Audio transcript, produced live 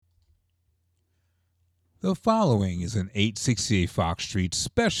The following is an 868 Fox Street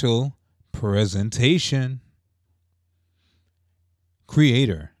special presentation.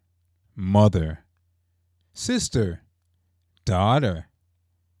 Creator, mother, sister, daughter,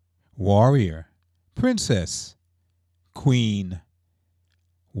 warrior, princess, queen,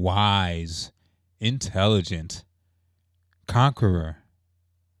 wise, intelligent, conqueror,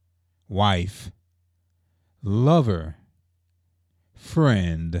 wife, lover,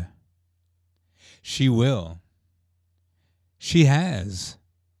 friend. She will. She has.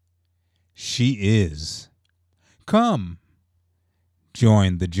 She is. Come,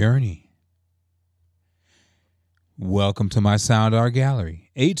 join the journey. Welcome to my Sound Art Gallery,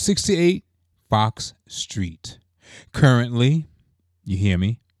 868 Fox Street. Currently, you hear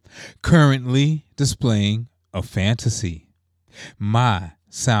me? Currently displaying a fantasy. My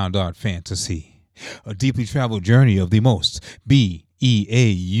sound art fantasy. A deeply traveled journey of the most beautiful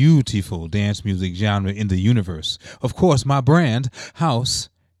dance music genre in the universe. Of course, my brand, House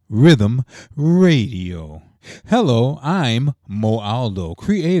Rhythm Radio. Hello, I'm Mo Aldo,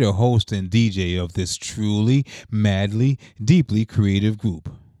 creator, host, and DJ of this truly, madly, deeply creative group.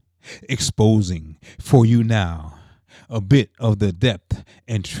 Exposing for you now a bit of the depth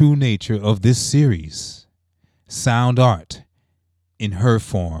and true nature of this series. Sound art in her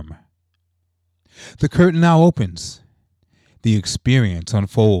form. The curtain now opens. The experience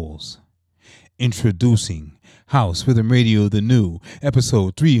unfolds. Introducing House Rhythm Radio, the new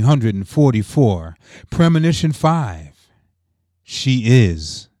episode 344, Premonition 5. She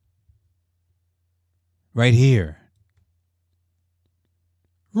is right here,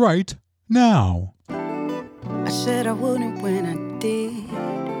 right now. I said I wouldn't when I did,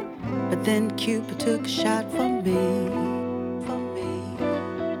 but then Cupid took a shot for me.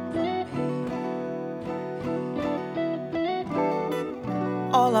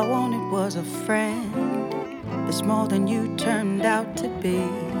 All I wanted was a friend. It's more than you turned out to be.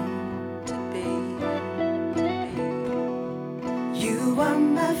 You are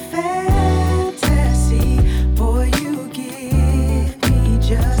my fantasy. Boy, you give me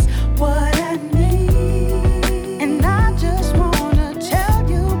just what I need. And I just wanna tell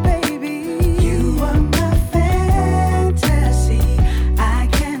you, baby, you are my fantasy. I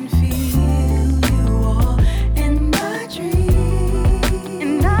can feel you all in my dreams.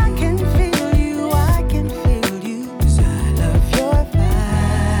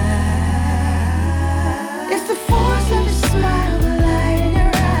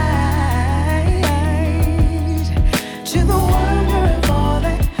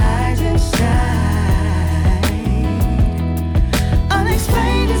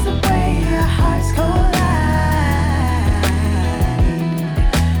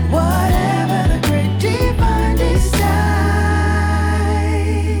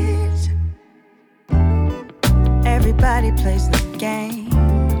 Everybody plays the game,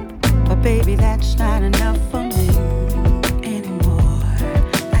 but baby, that's not enough for me anymore.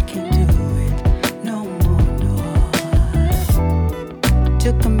 I can't do it no more.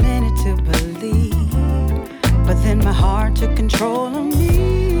 Took a minute to believe, but then my heart took control of me.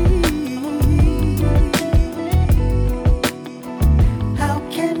 How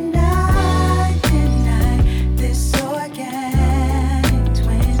can I deny this organic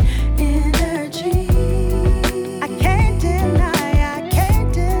twin energy?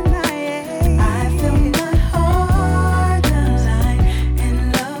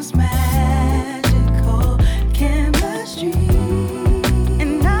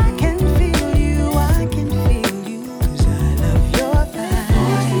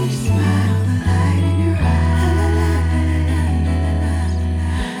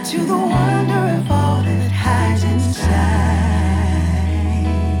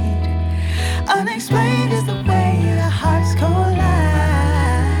 Unexplained is the way our hearts collide.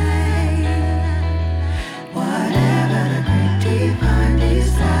 Whatever the great divine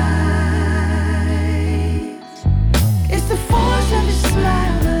decides. It's the force of your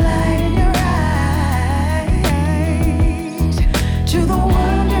smile, the light in your eyes, to the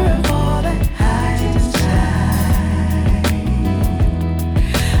wonder of all that hides inside.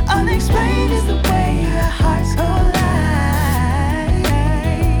 Unexplained is the way our hearts collide.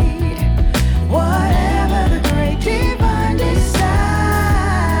 Whatever the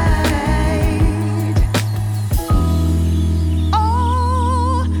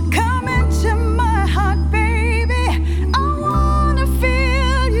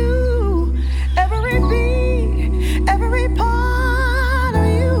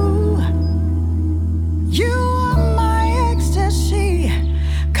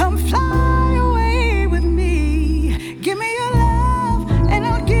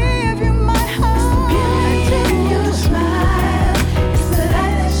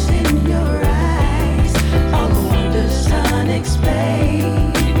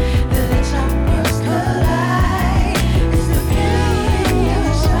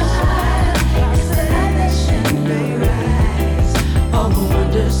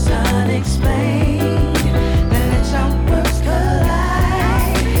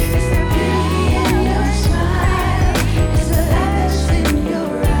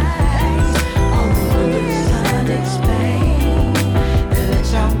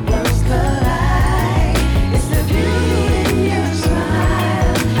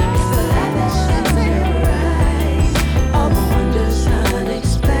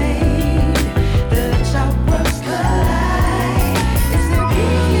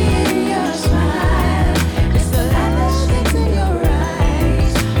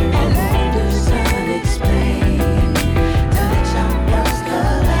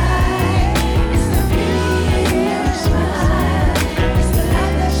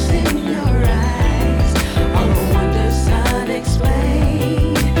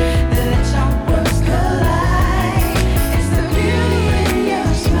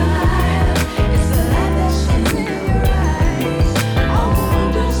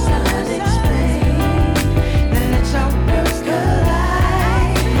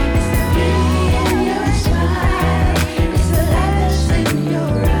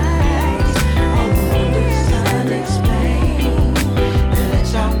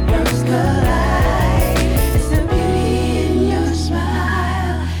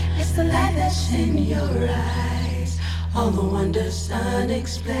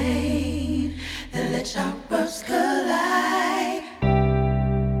explain. Then let chakras collide.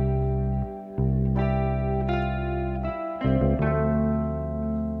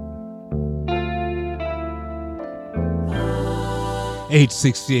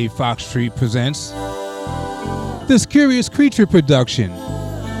 H68 Fox Street presents this Curious Creature production,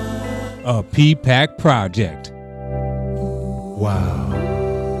 a P-Pack project. Wow.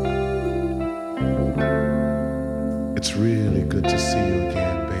 It's really good to see you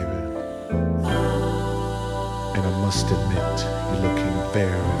again, baby. And I must admit, you're looking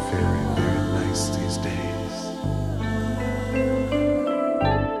very, very, very nice these days.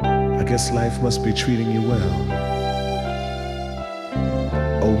 I guess life must be treating you well.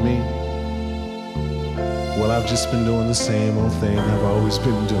 Oh, me? Well, I've just been doing the same old thing I've always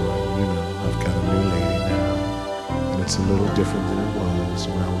been doing. You know, I've got a new lady now, and it's a little different than it was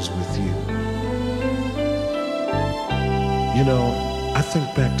when I was with you. You know, I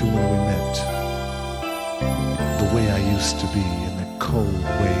think back to when we met, the way I used to be and the cold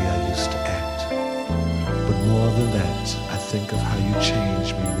way I used to act. But more than that, I think of how you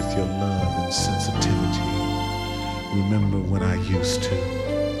changed me with your love and sensitivity. Remember when I used to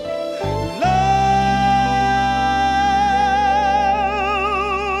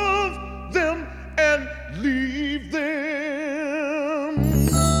love them and leave them.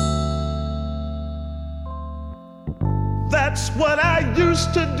 That's what I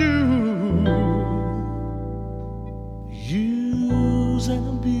used to do. Use and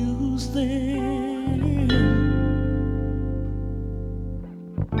abuse them.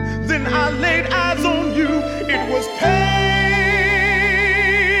 Then I laid eyes on you. It was pain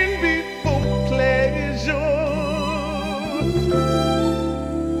before pleasure.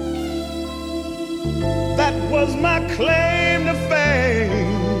 That was my claim to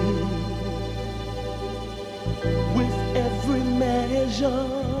fame. With every measure,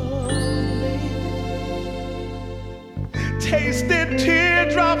 tasted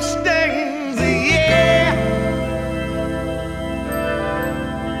teardrop stains, yeah.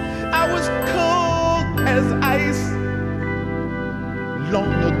 I was cold as ice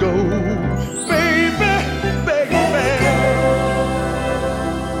long ago, baby, baby.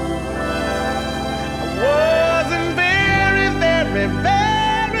 I wasn't very, very,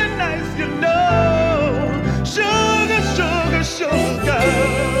 very nice, you know. Sugar, sugar, sugar.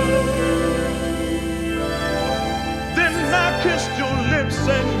 Then I kissed your lips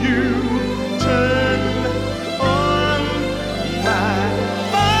and you turned on my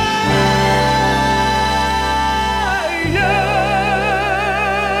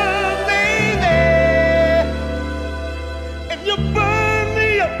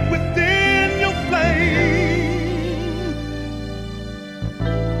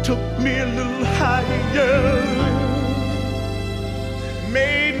me a little higher,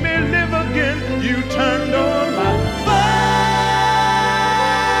 made me live again. You turned on my fire,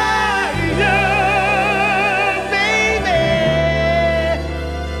 baby.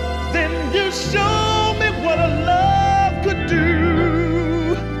 Then you showed me what a love could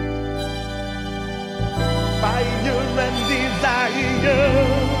do. Fire and desire,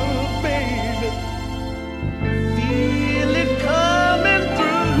 baby. Feel it coming through.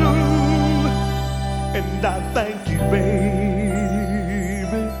 And I thank you,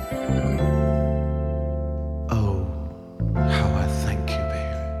 baby. Oh, how I thank you,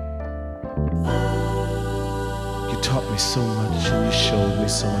 baby. You taught me so much and you showed me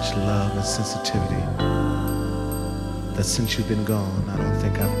so much love and sensitivity that since you've been gone, I don't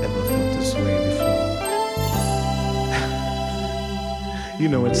think I've ever felt this way before. You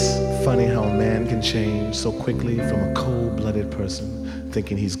know, it's funny how a man can change so quickly from a cold-blooded person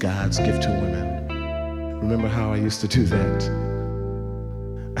thinking he's God's gift to women. Remember how I used to do that?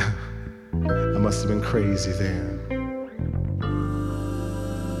 I must have been crazy then.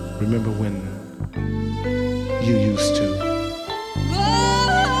 Remember when you used to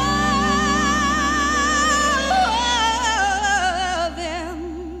love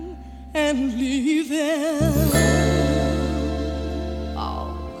them and leave them.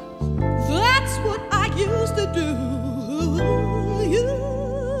 Oh, that's what I used to do.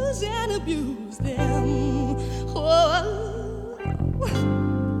 Use and abuse them.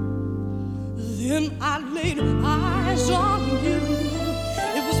 Then I laid eyes on you.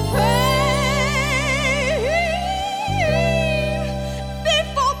 It was pain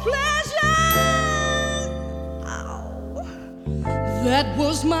before pleasure. Oh, that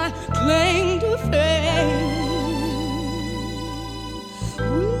was my claim to fame.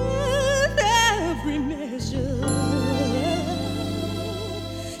 With every measure,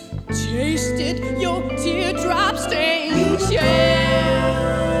 tasted your teardrop stains,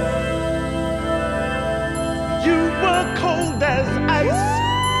 yeah.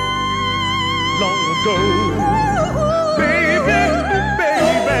 go. Baby,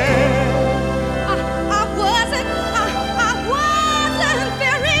 baby. I wasn't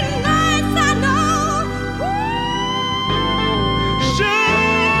very nice, I know.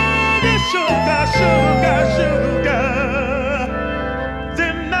 Sugar, sugar, sugar, sugar.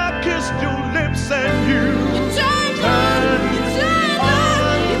 Then I kissed your lips and you turned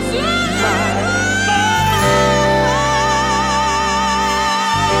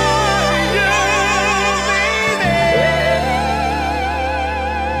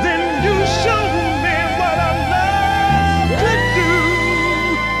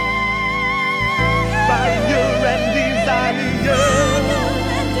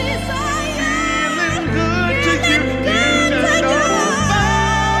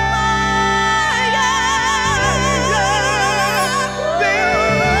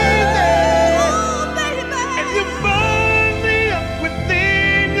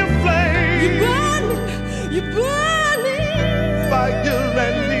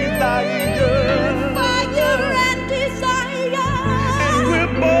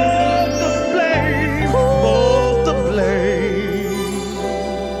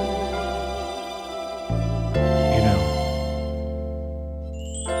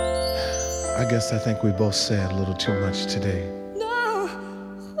I guess I think we both said a little too much today. No.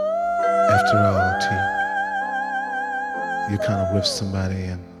 After all, T, you're kind of with somebody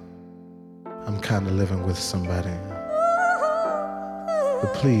and I'm kind of living with somebody.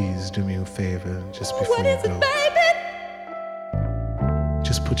 But please do me a favor just before What you is go. it, baby?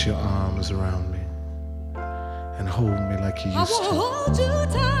 Just put your arms around me and hold me like you I used wanna to. hold you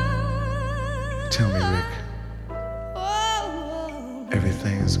tight. Tell me, Rick, Oh,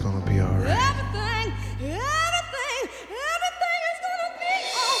 everything is gonna be all right. everything is gonna be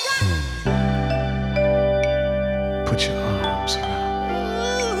alright. Put your arms around me.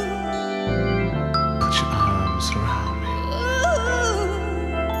 Put your arms around me.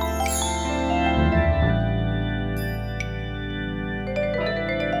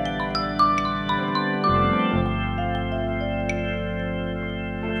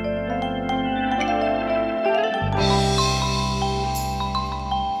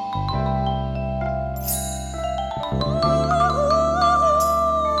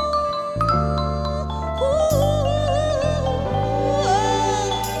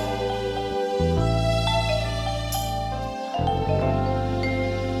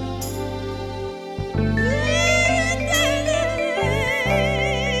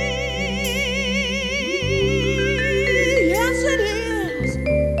 Yes, it is.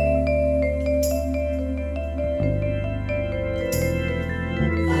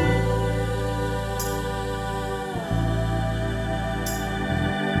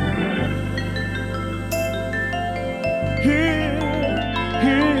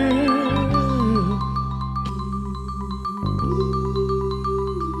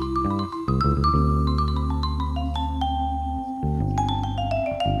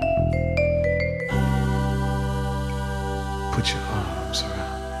 Put your arms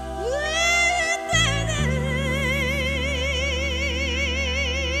around me.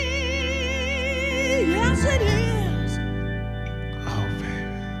 Yes, it is. Oh,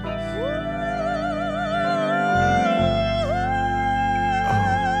 baby.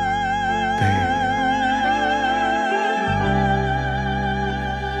 Oh, baby.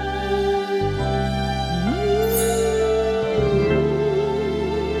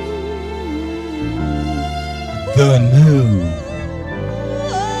 The new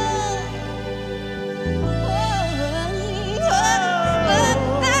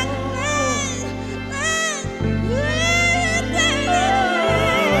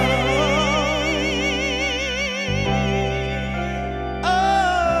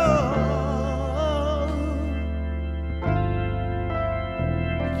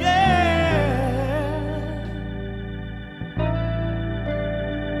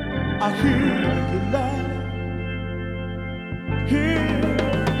I hear the light. Hear.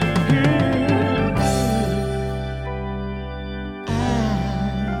 I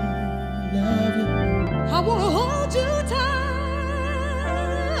love you. I wanna hold you tight.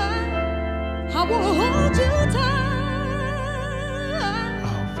 I wanna hold you tight.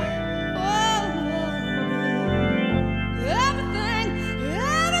 Oh, baby. Oh, everything is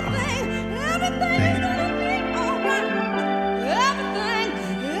gonna be alright. Everything is gonna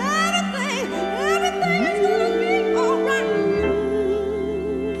be alright.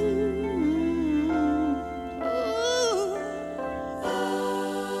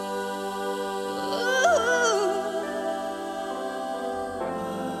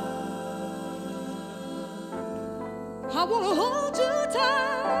 I wanna hold you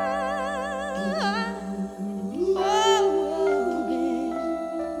tight.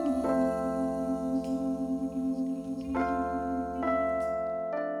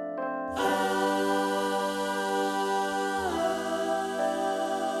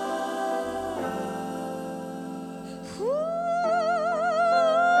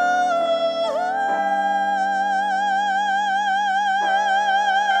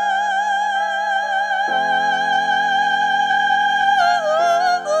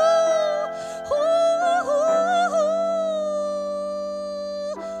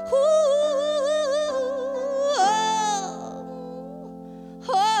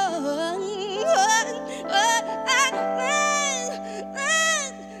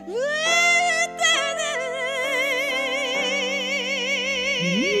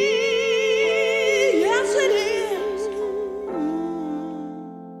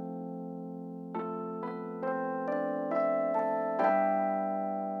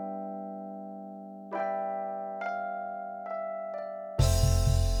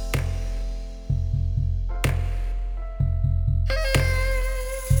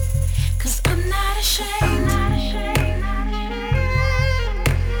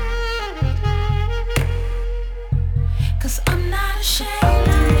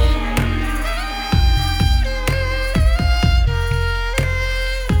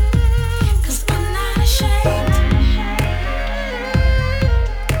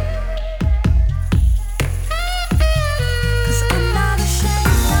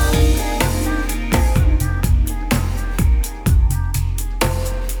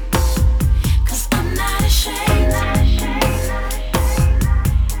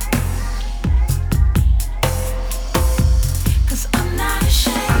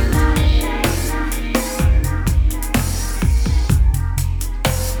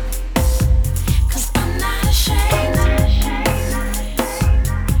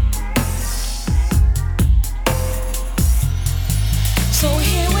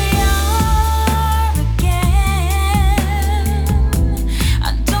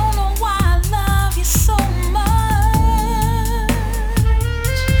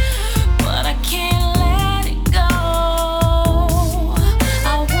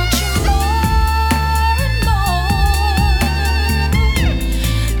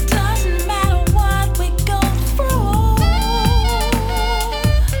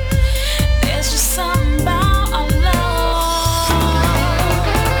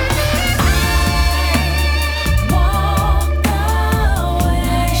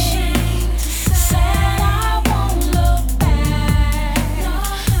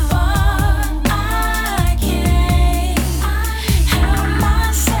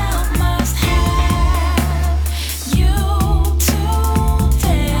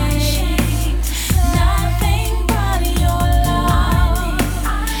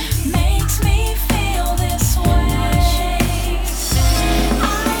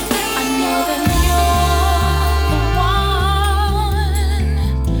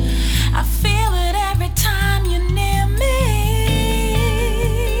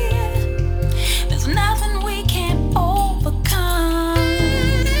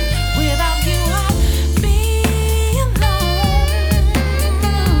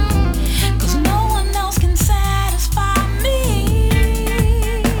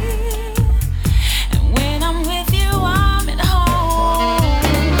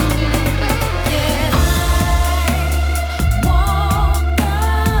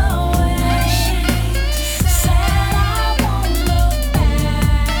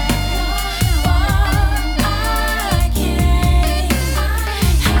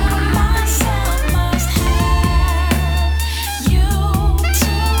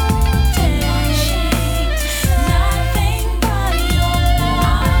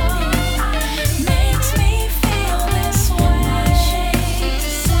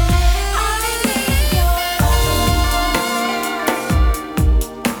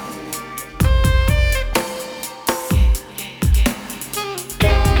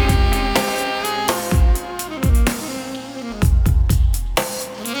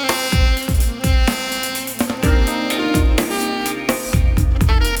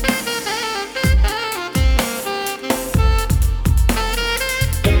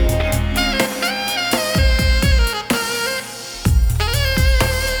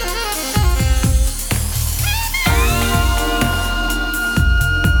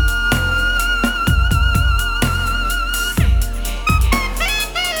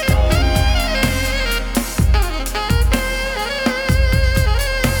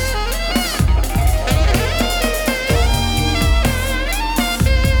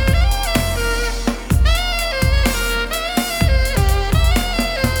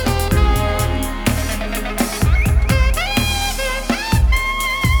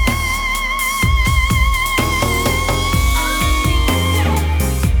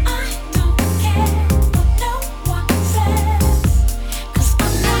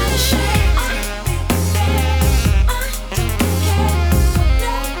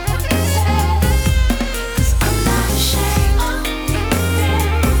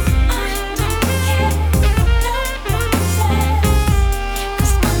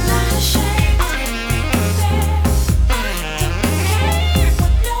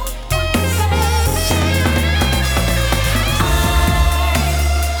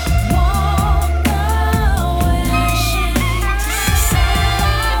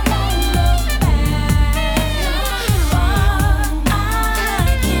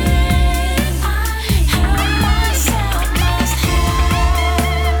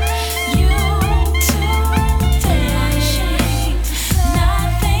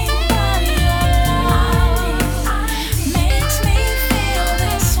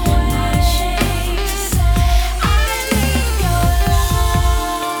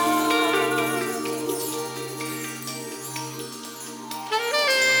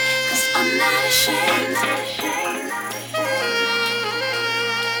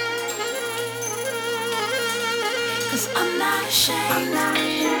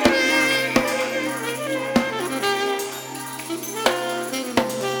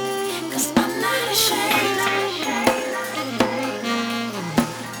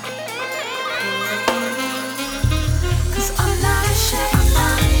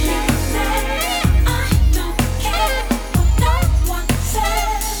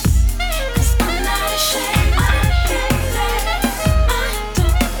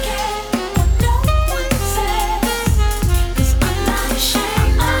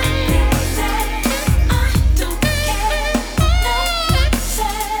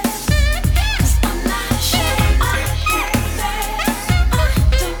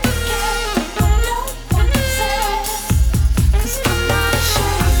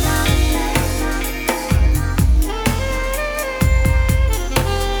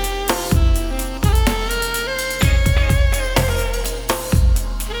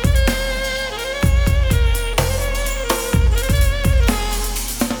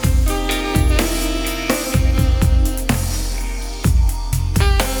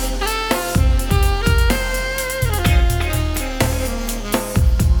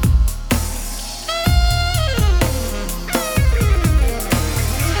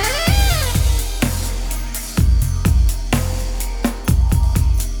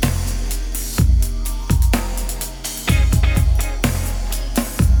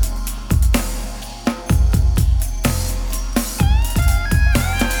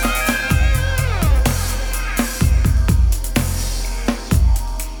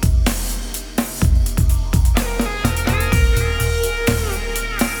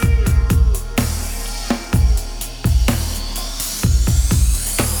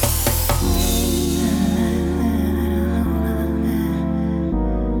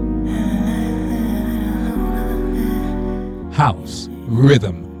 House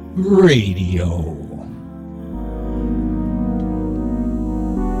Rhythm Radio.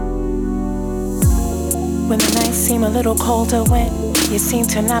 When the nights seem a little colder, when you seem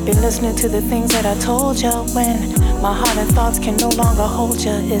to not be listening to the things that I told you, when my heart and thoughts can no longer hold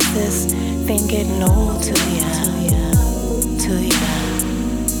you, is this thing getting old to you?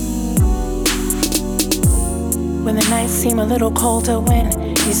 When the nights seem a little colder, when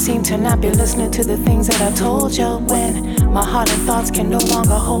you seem to not be listening to the things that I told you, when my heart and thoughts can no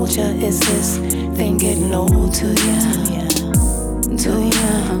longer hold you, is this thing getting old to you? Too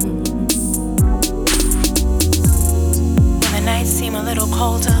young. When the nights seem a little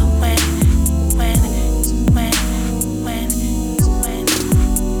colder, when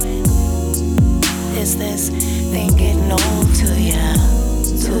is this thing getting old to you?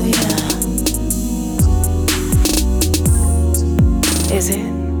 Too young. Is it?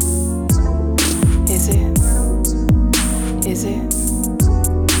 Is it? Is it?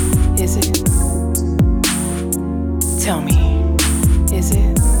 Is it? Tell me, is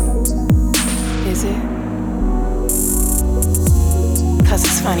it? Is it? 'Cause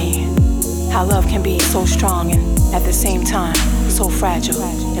it's funny how love can be so strong and at the same time so fragile.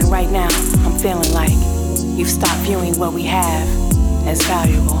 And right now, I'm feeling like you've stopped viewing what we have as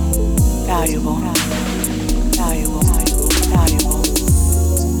valuable, valuable, valuable, valuable.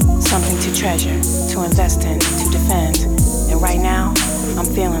 Something to treasure, to invest in, to defend. And right now, I'm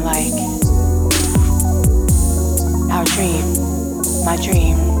feeling like our dream, my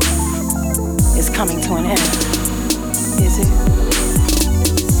dream, is coming to an end. Is it?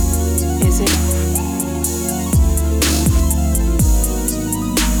 Is it?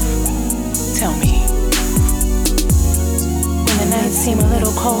 Tell me. When the nights seem a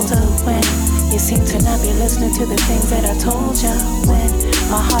little colder, when you seem to not be listening to the things that I told you, when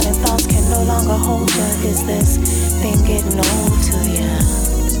my heart and thoughts can no longer hold you, is this thing getting old to you?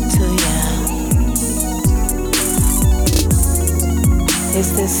 To you? Is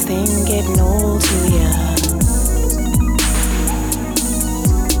this thing getting old to you?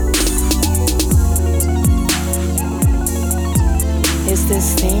 Is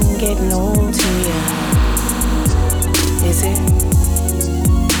this thing getting old to you? Is it?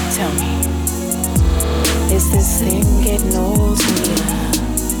 Tell me. Is this thing getting old to you?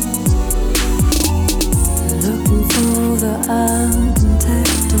 Looking for the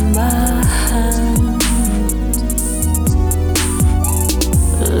contact of my hand.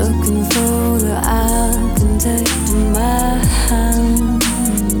 Looking for the contact of my hand.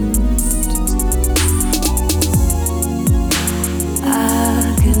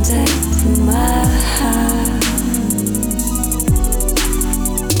 Contact of my hand.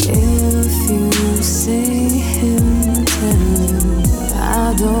 If you see him, tell him I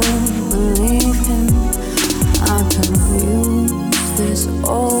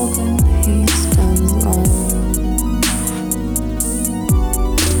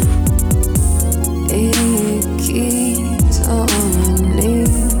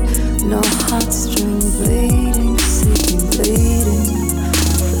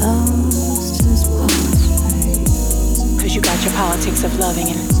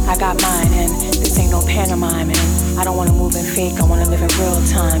loving and I got mine and this ain't no pantomime and I don't wanna move and fake, I wanna live in real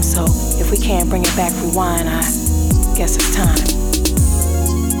time. So if we can't bring it back, rewind, I guess it's time.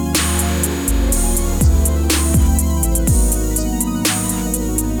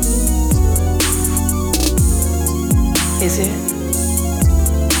 Is it?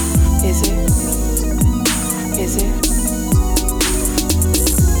 Is it? Is it?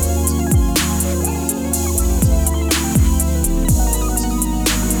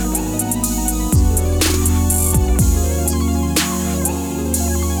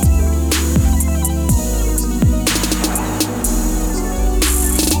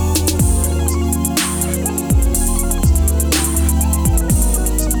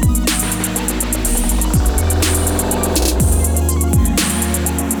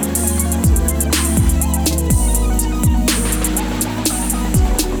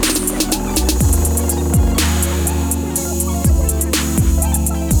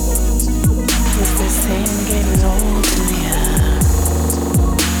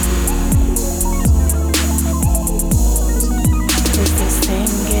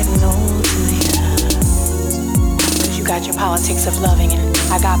 Politics of loving and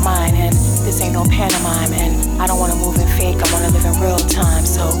I got mine and this ain't no pantomime and I don't wanna move and fake, I wanna live in real time.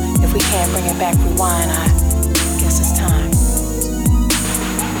 So if we can't bring it back, rewind, I guess it's time.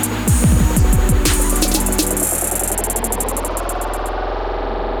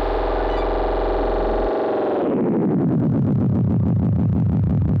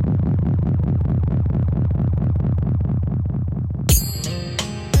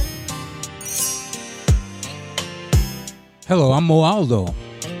 Hello, I'm Mo Aldo.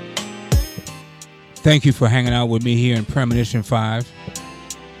 Thank you for hanging out with me here in Premonition 5.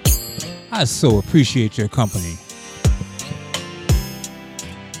 I so appreciate your company.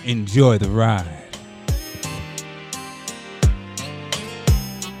 Enjoy the ride.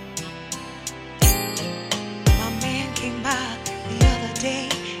 My man came by the other day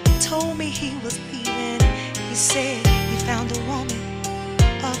and told me he was leaving. He said he found a woman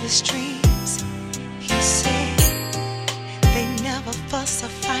of his dreams. He said they never fuss or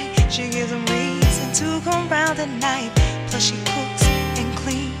fight. She gives him reason to come round at night. Plus she cooks and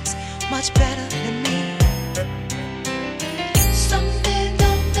cleans much better than me. Some men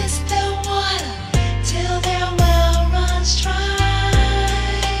don't miss their water till their well runs dry.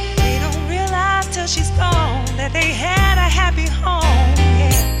 They don't realize till she's gone that they had a happy home.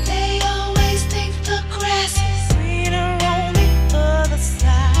 Yeah. They always think the grass is greener on the other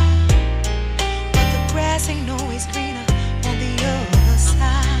side, but the grass ain't always greener on the other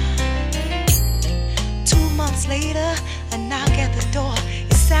side. 2 months later, a knock at the door.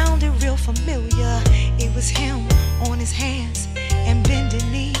 It sounded real familiar. It was him on his hands and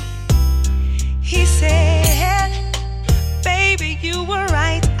bending knee. He said, "Baby, you were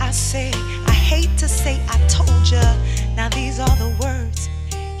right." I said, "I hate to say I told ya." Now these are the words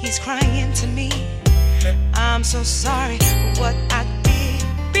he's crying to me. "I'm so sorry for what I did.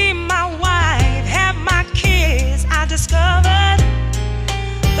 Be my wife, have my kids. I discovered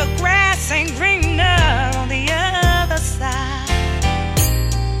the grass ain't greener on the other side."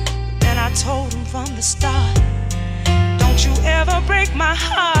 Then I told him from the start, "Don't you ever break my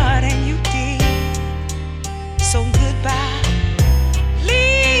heart," and you did. So goodbye.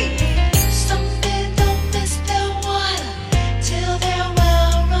 Leave. Some men don't miss their water till their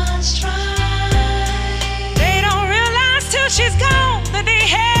well runs dry. They don't realize till she's gone that they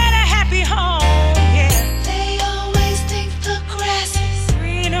had a happy home. Yeah. They always think the grass is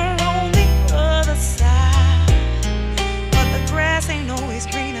greener on the other side, but the grass ain't always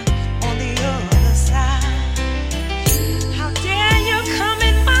greener on the other side. How dare you come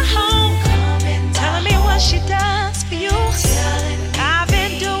in my home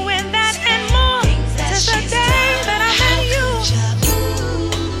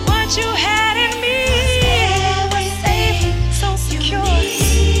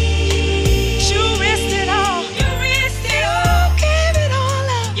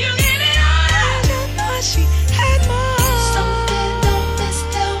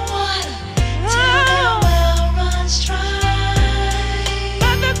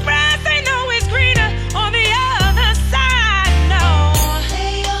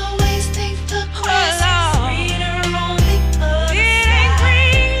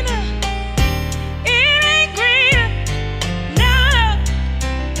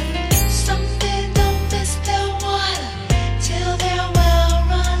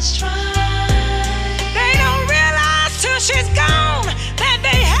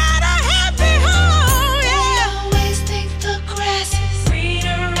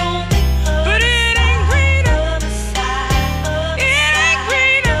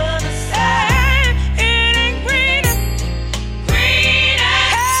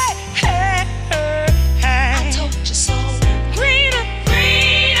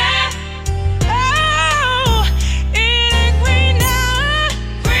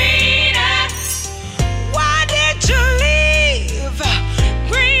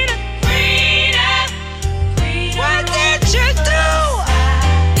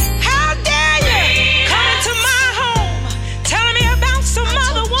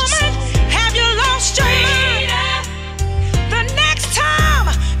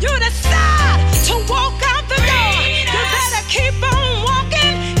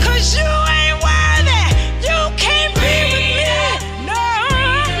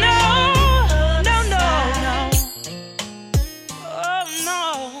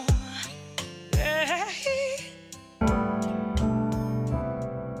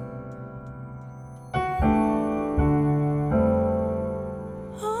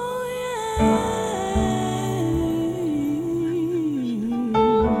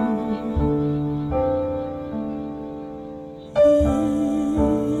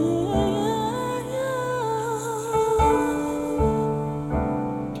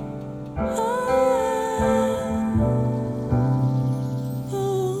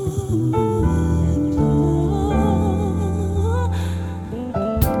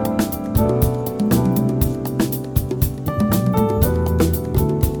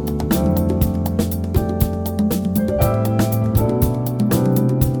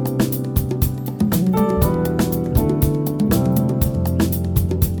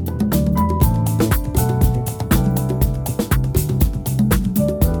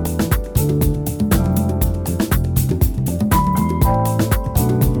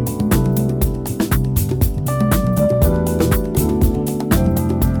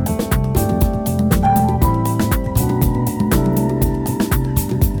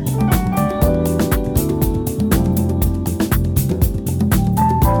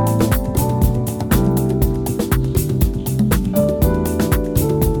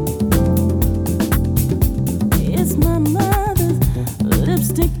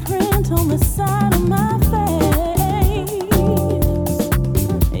lipstick print on the side of my face.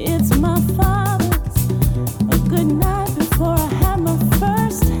 It's my father's. A good night before I had my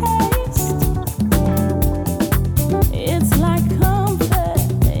first taste. It's like comfort.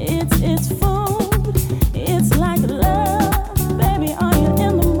 It's food. It's like love. Baby, are you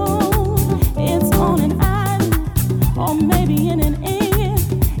in the mood? It's on an island, or maybe in an inn.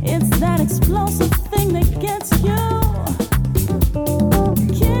 It's that explosive thing that gets you.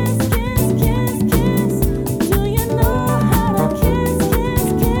 Kiss, kiss, kiss, kiss.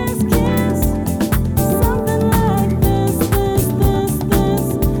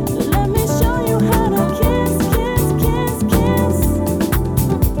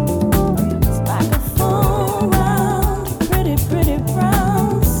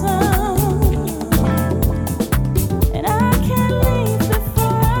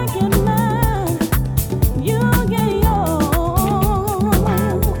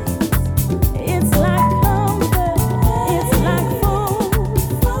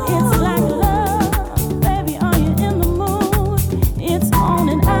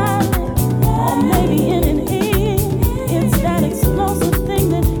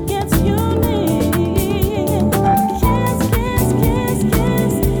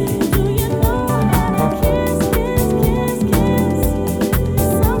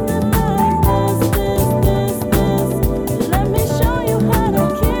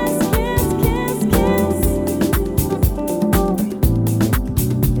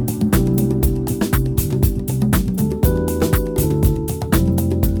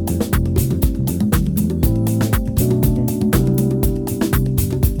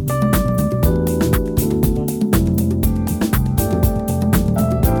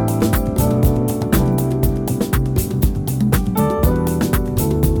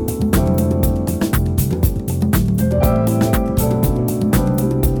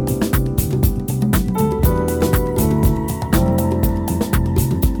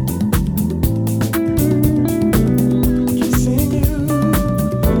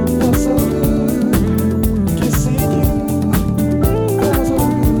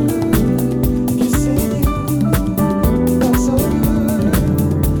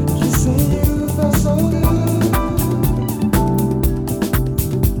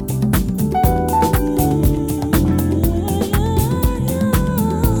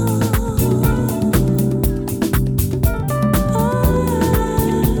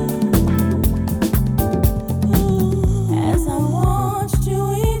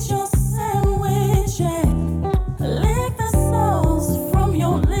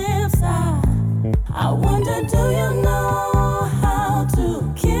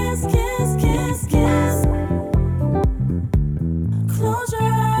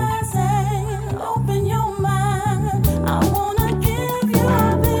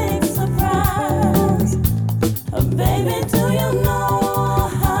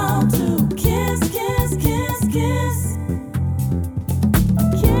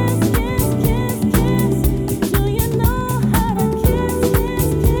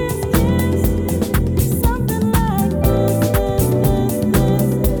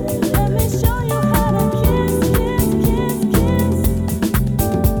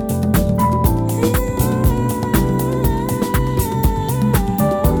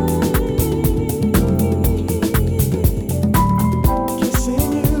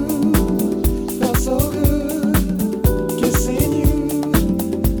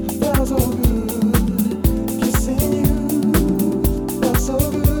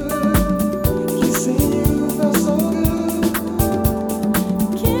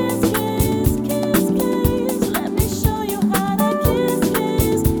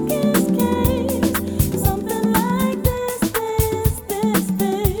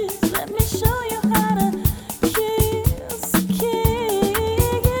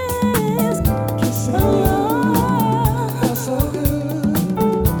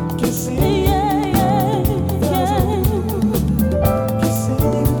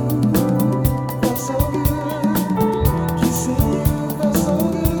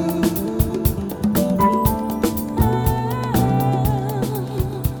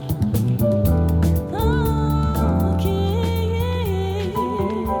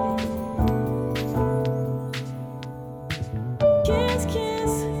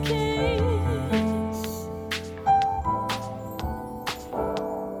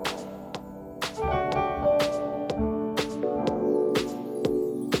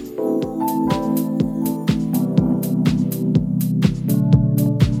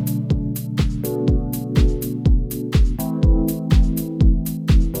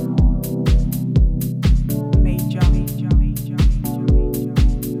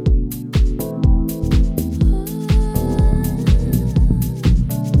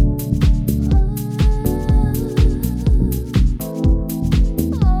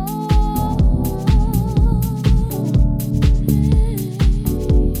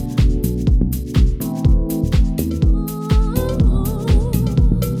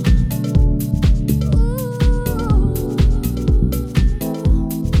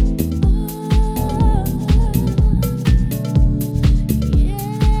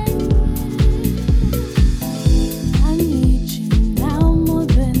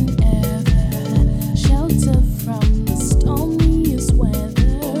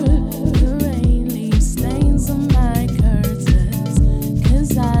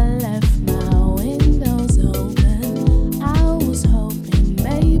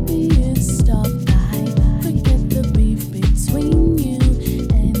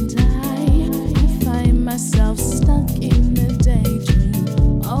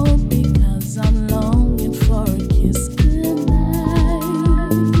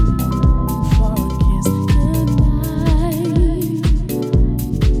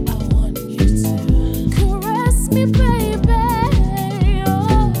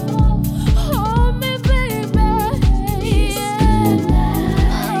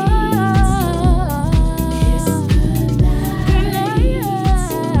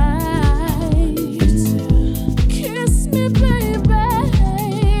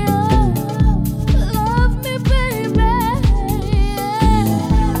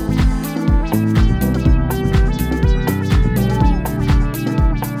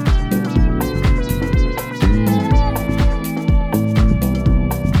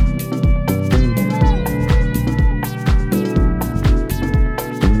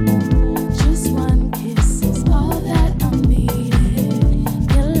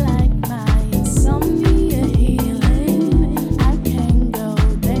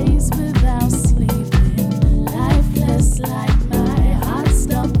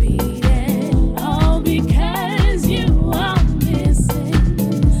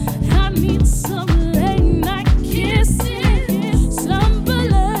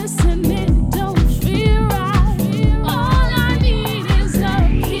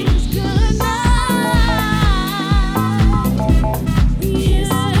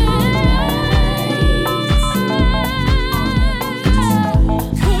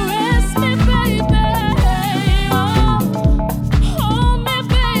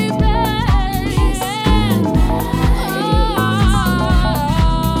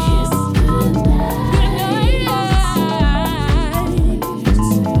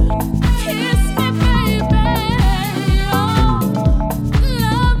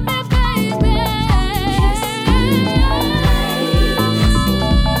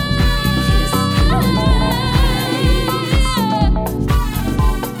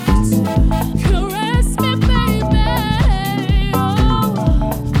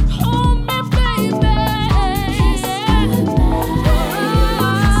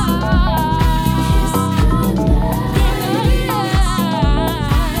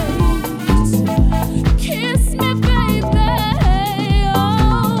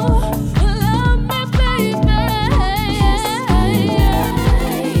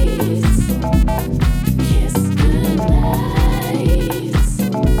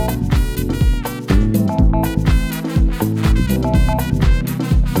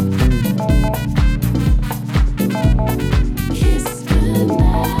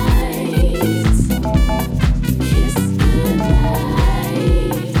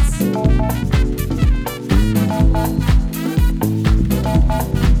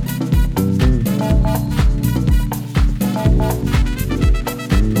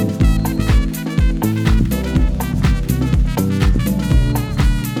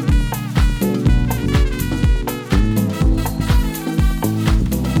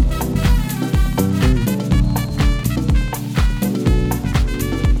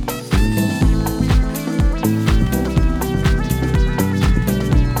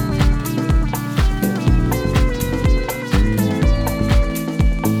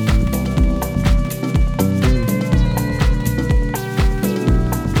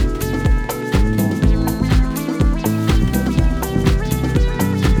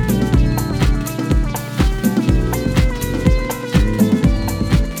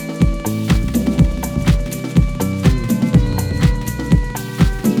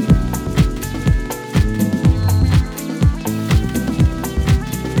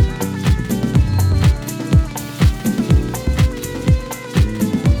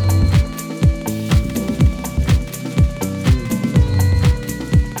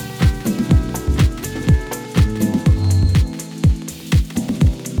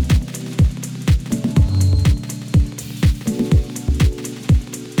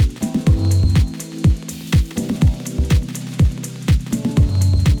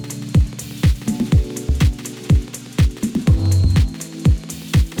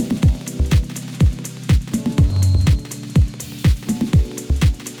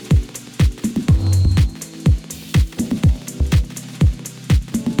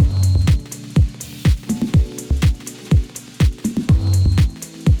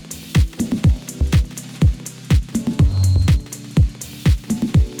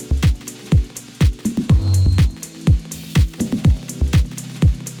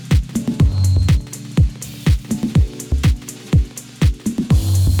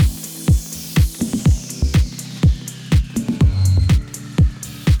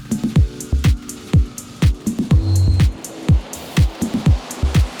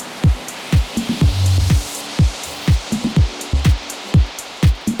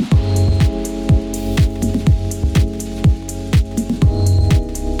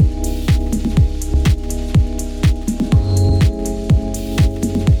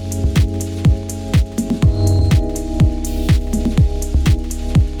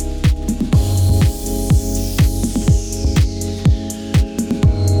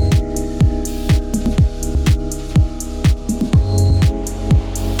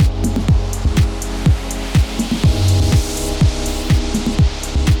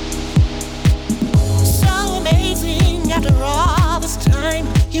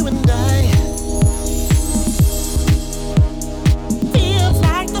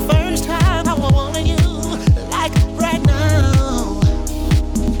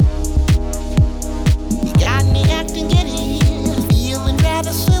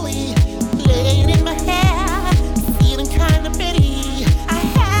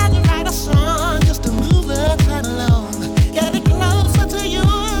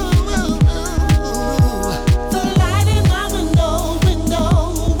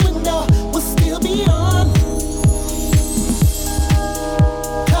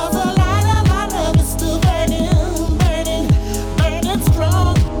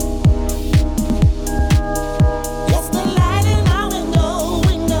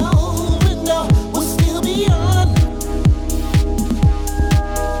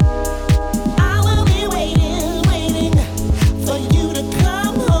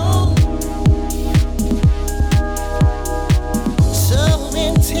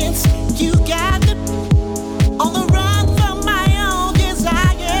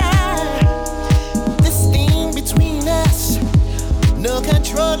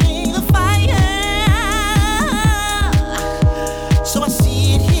 controlling the fire. So I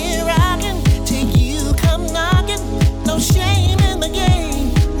sit here rocking till you come knocking. No shame in the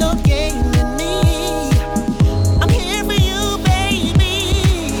game, no game in me. I'm here for you, baby.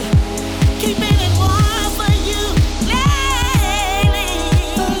 Keeping it warm for you lately.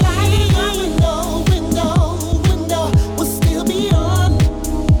 The light on your window will still be on.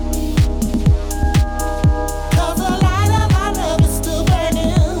 'Cause the light of our love is still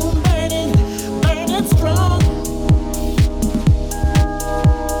burning,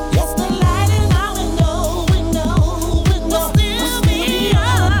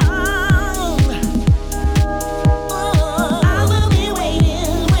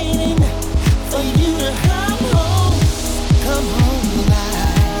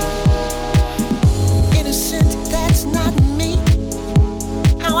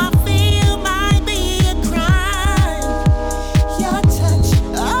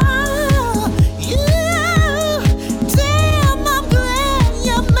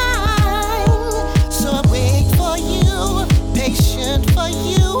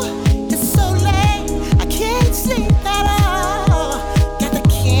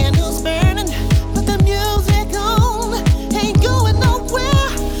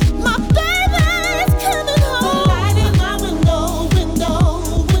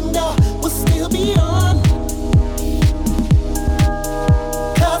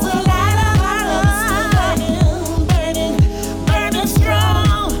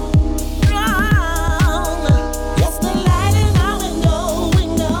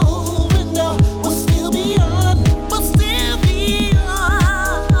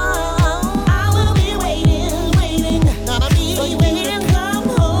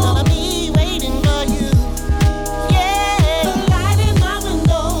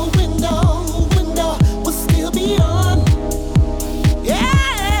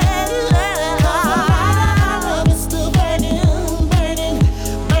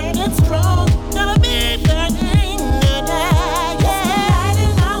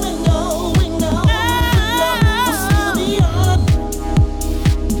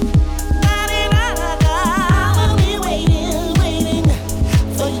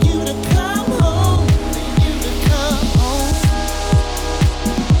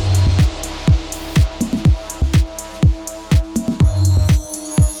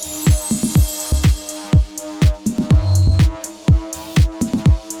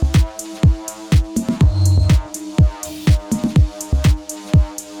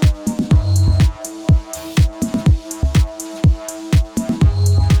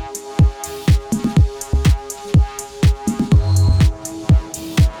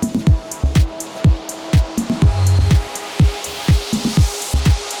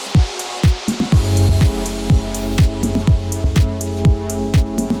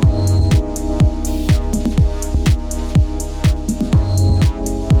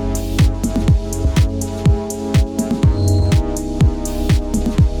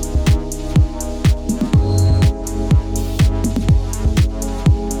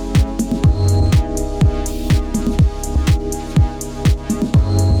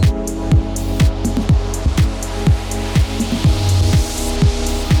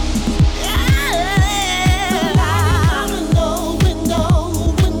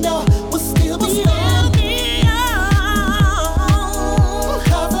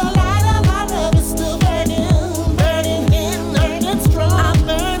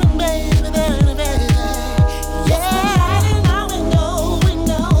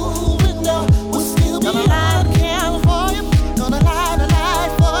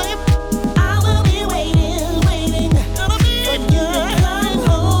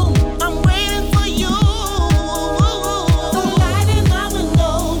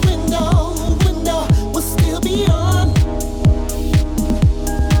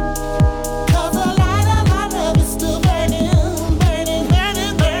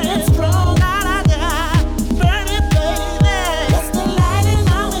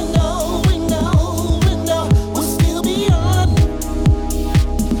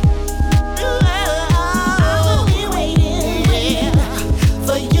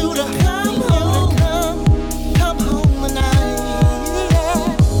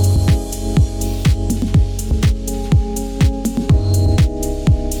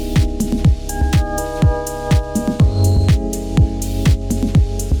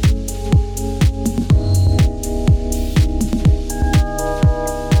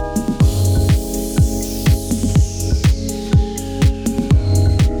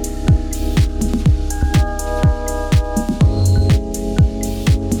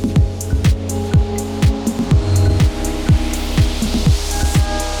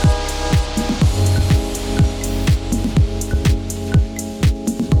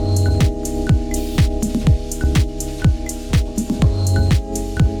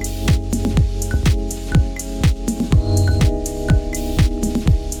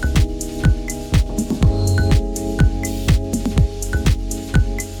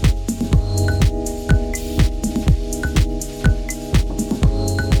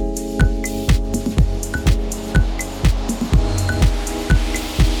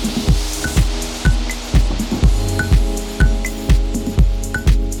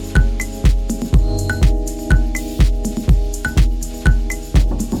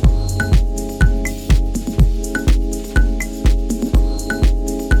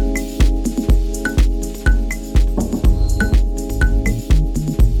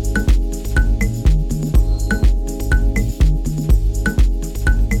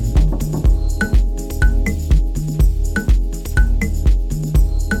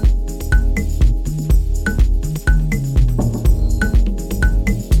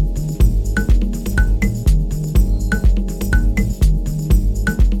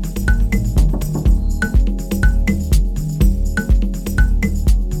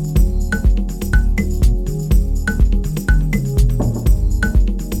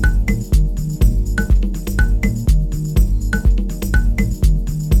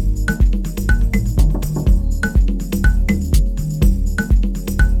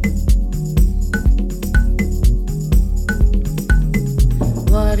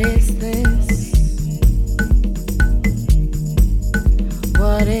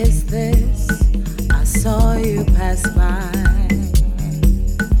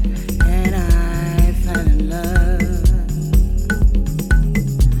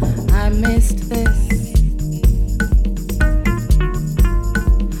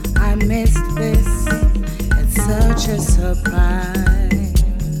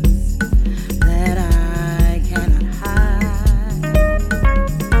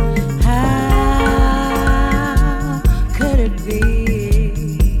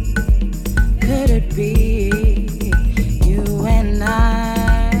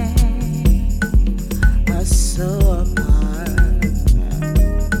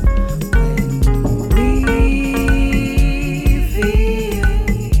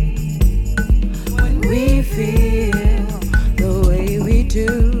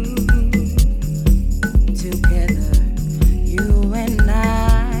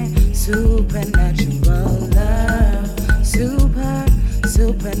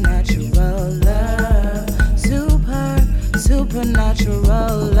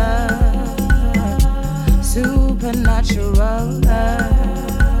 supernatural love, supernatural love,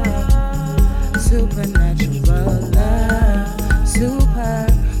 supernatural love,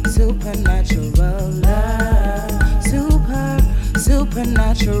 supernatural love,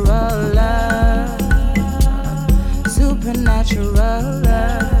 supernatural love, supernatural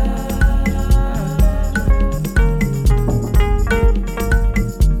love.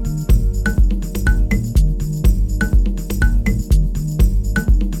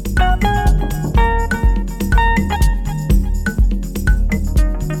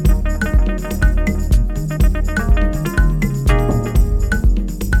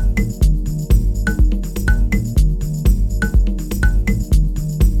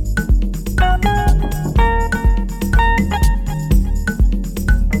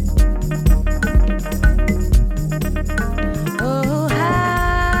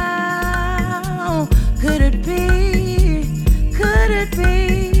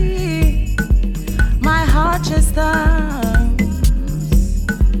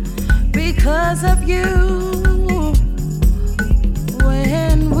 Because of you,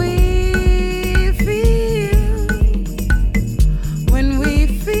 when we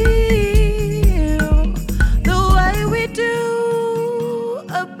feel the way we do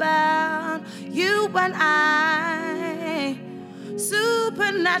about you and I,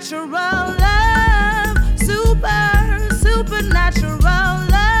 supernatural love, supernatural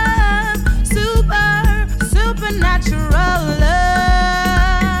love, supernatural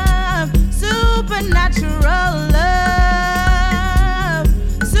love. Supernatural love,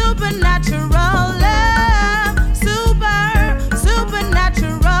 supernatural love,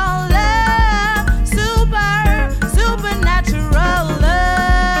 supernatural love, supernatural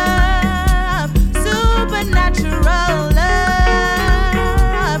love, supernatural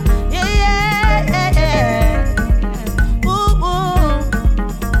love, yeah, yeah, yeah. Ooh, ooh,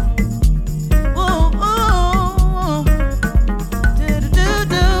 ooh, ooh, do do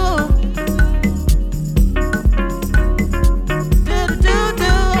do.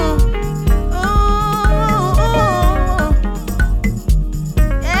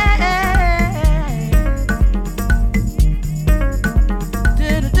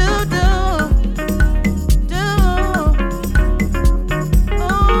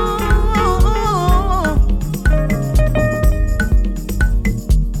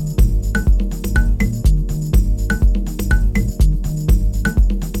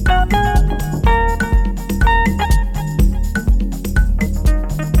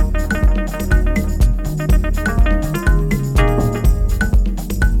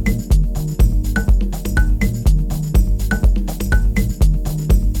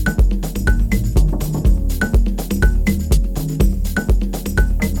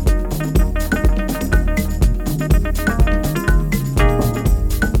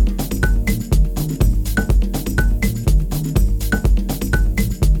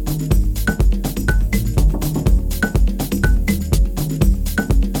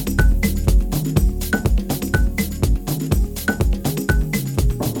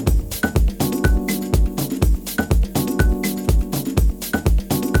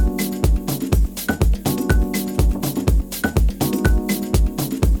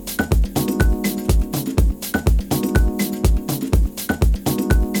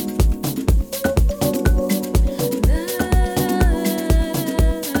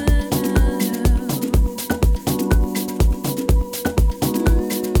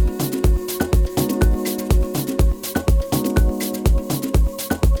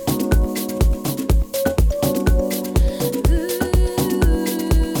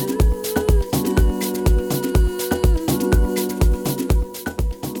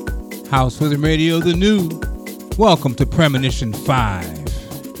 House Rhythm Radio, the new. Welcome to Premonition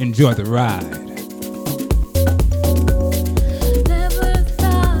 5. Enjoy the ride.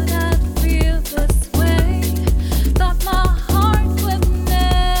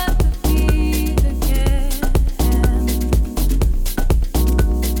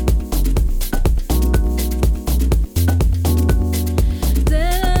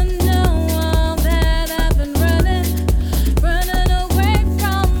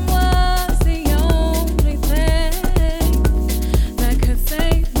 That could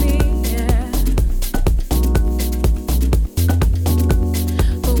save me, yeah.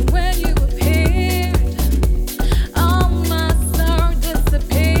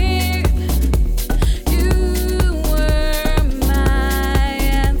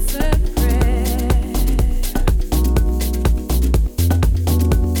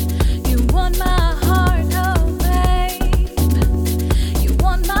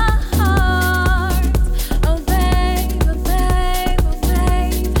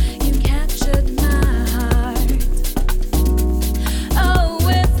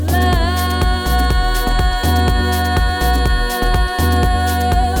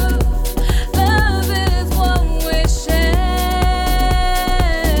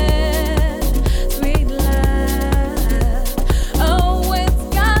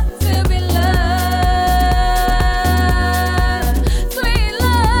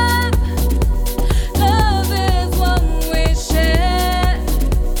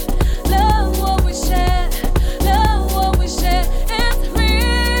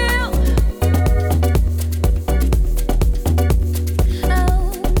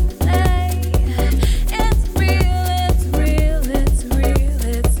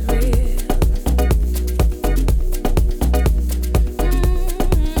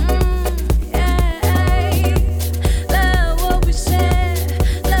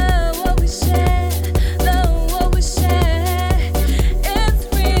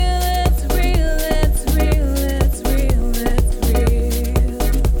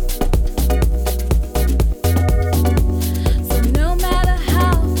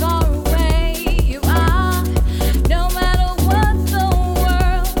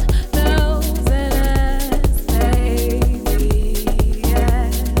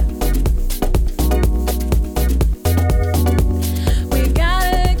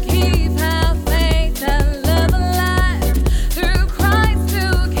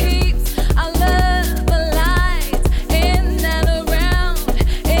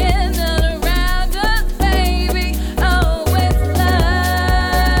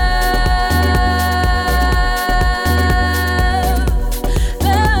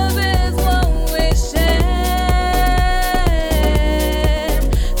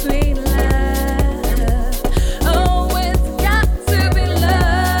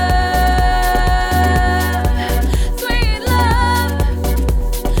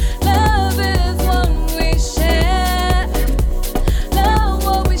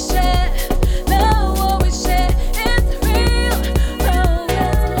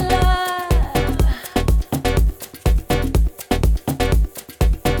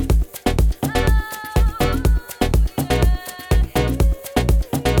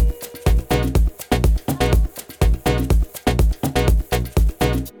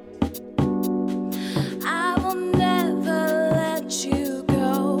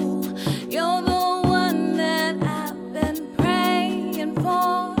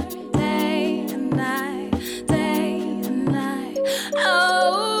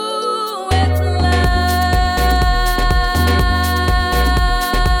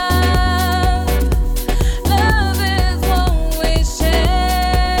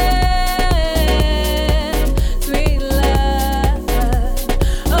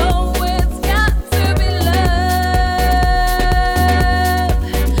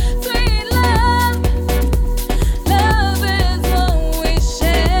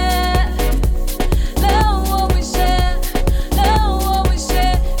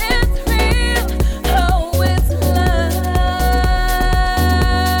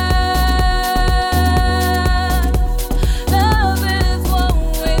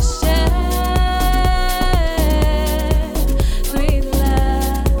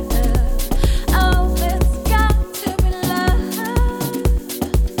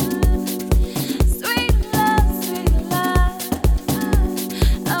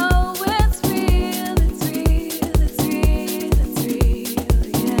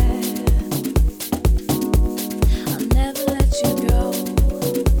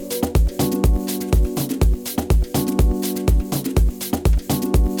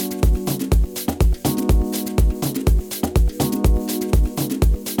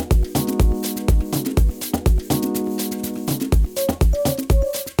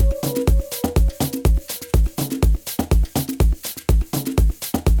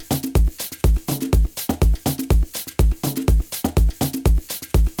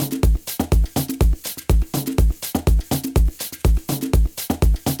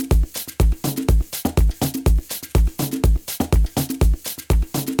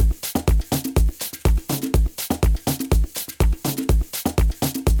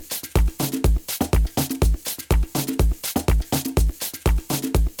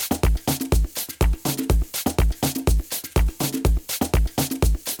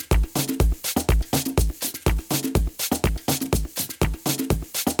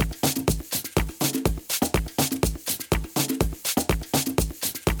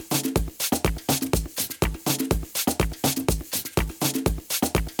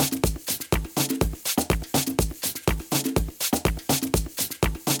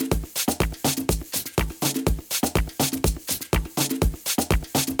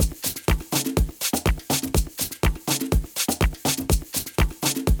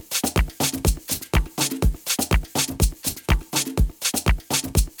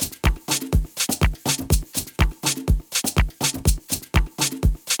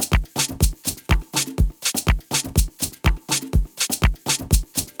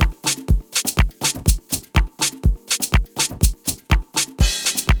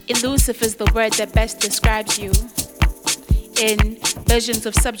 Elusive is the word that best describes you. In visions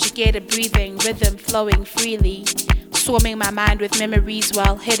of subjugated breathing, rhythm flowing freely, swarming my mind with memories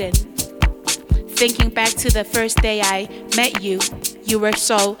well hidden. Thinking back to the first day I met you, you were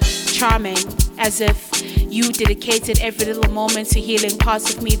so charming, as if you dedicated every little moment to healing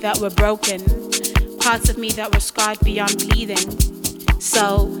parts of me that were broken, parts of me that were scarred beyond bleeding.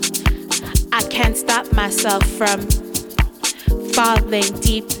 So I can't stop myself from falling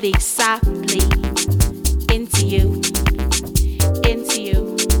deeply, softly into you, into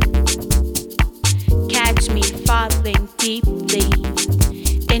you. Catch me falling deeply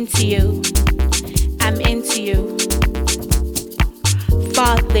into you. I'm into you.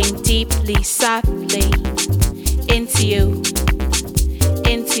 Falling deeply, softly into you,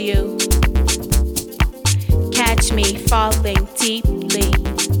 into you. Catch me falling deeply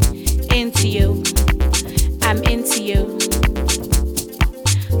into you. I'm into you.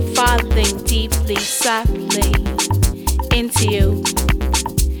 Falling deeply, softly into you,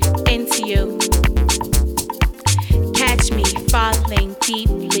 into you. Catch me falling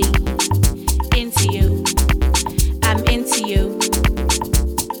deeply into you. I'm into you.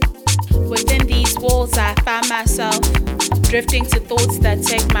 Within these walls I find myself drifting to thoughts that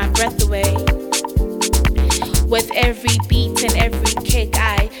take my breath away. With every beat and every kick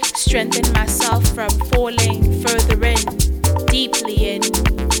I strengthen myself from falling further in, deeply in,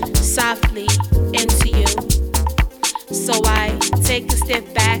 softly into you. So I take a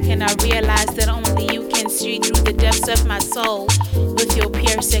step back and I realize that only you can see through the depths of my soul with your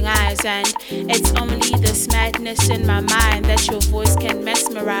piercing eyes, and it's only this madness in my mind that your voice can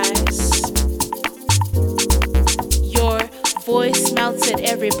mesmerize. Your voice melted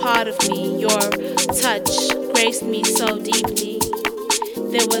every part of me. Your touch graced me so deeply.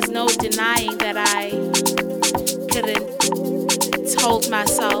 There was no denying that I couldn't hold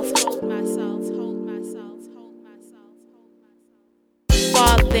myself.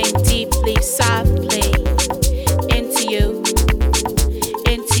 Falling deeply, softly into you,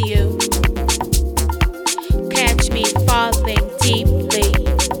 into you. Catch me falling deeply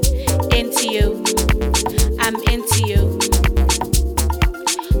into you. I'm into you.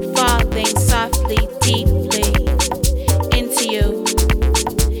 Falling softly, deeply into you,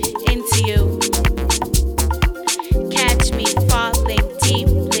 into you. Catch me falling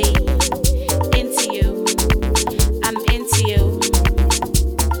deeply into you. I'm into you.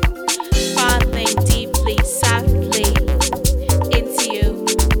 Falling deeply, softly into you,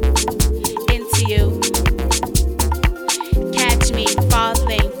 into you. Catch me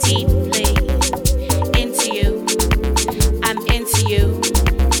falling deeply into you. I'm into you.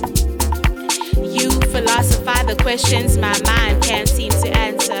 You philosophize the questions my mind can't seem to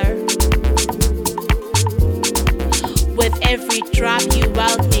answer. With every drop you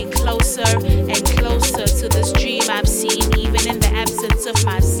weld me closer and closer to the stream I've seen, even in the absence of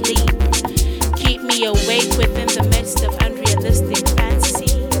my sleep. Keep me awake within the midst of unrealistic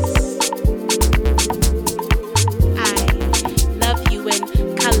fantasies. I love you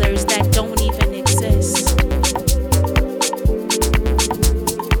in colors that don't even exist.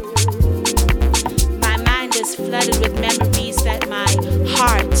 My mind is flooded with memories that my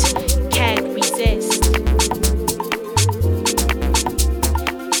heart can't resist.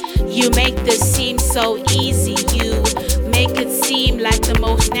 You make this seem so easy. You make it seem like the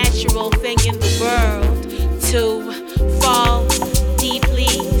most natural thing in the world to fall deeply,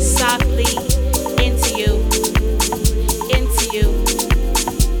 softly into you, into you.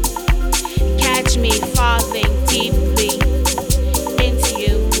 Catch me falling deeply into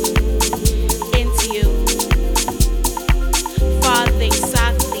you, into you. Falling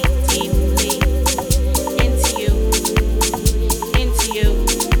softly, deeply into you, into you.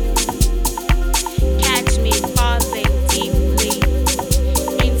 Catch me falling deeply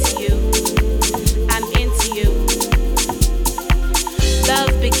into you. I'm into you.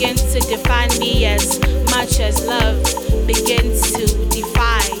 Love begins to define me as much as love begins to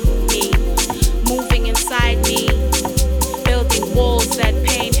defy me. Moving inside me, building walls that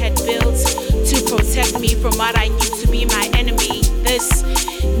pain had built to protect me from what I knew to be my enemy. This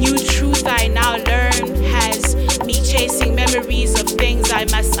new truth I now learn has me chasing memories of things I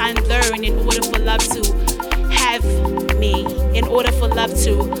must unlearn in order for love to have me, in order for love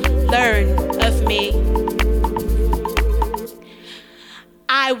to learn of me.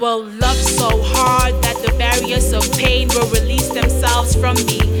 I will love so hard that the barriers of pain will release themselves from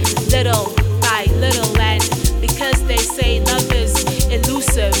me, little by little. And because they say love is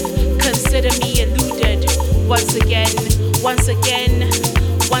elusive, consider me eluded. Once again, once again,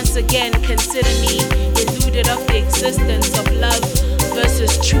 once again, consider me eluded of the existence of love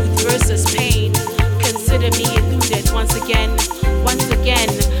versus truth versus pain. Consider me eluded once again,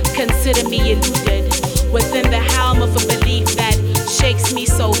 consider me eluded. Within the helm of a belief that shakes me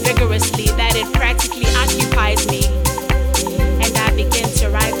so vigorously that it practically occupies me. And I begin to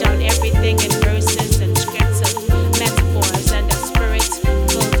write down everything in verses and scripts of metaphors and a spirit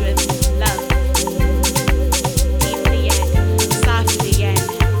filled with love. Deeply and softly and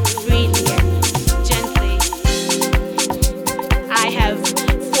freely and gently. I have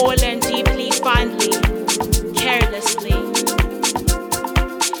fallen deeply, fondly, carelessly.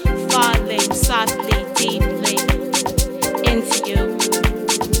 Falling softly, deeply into you,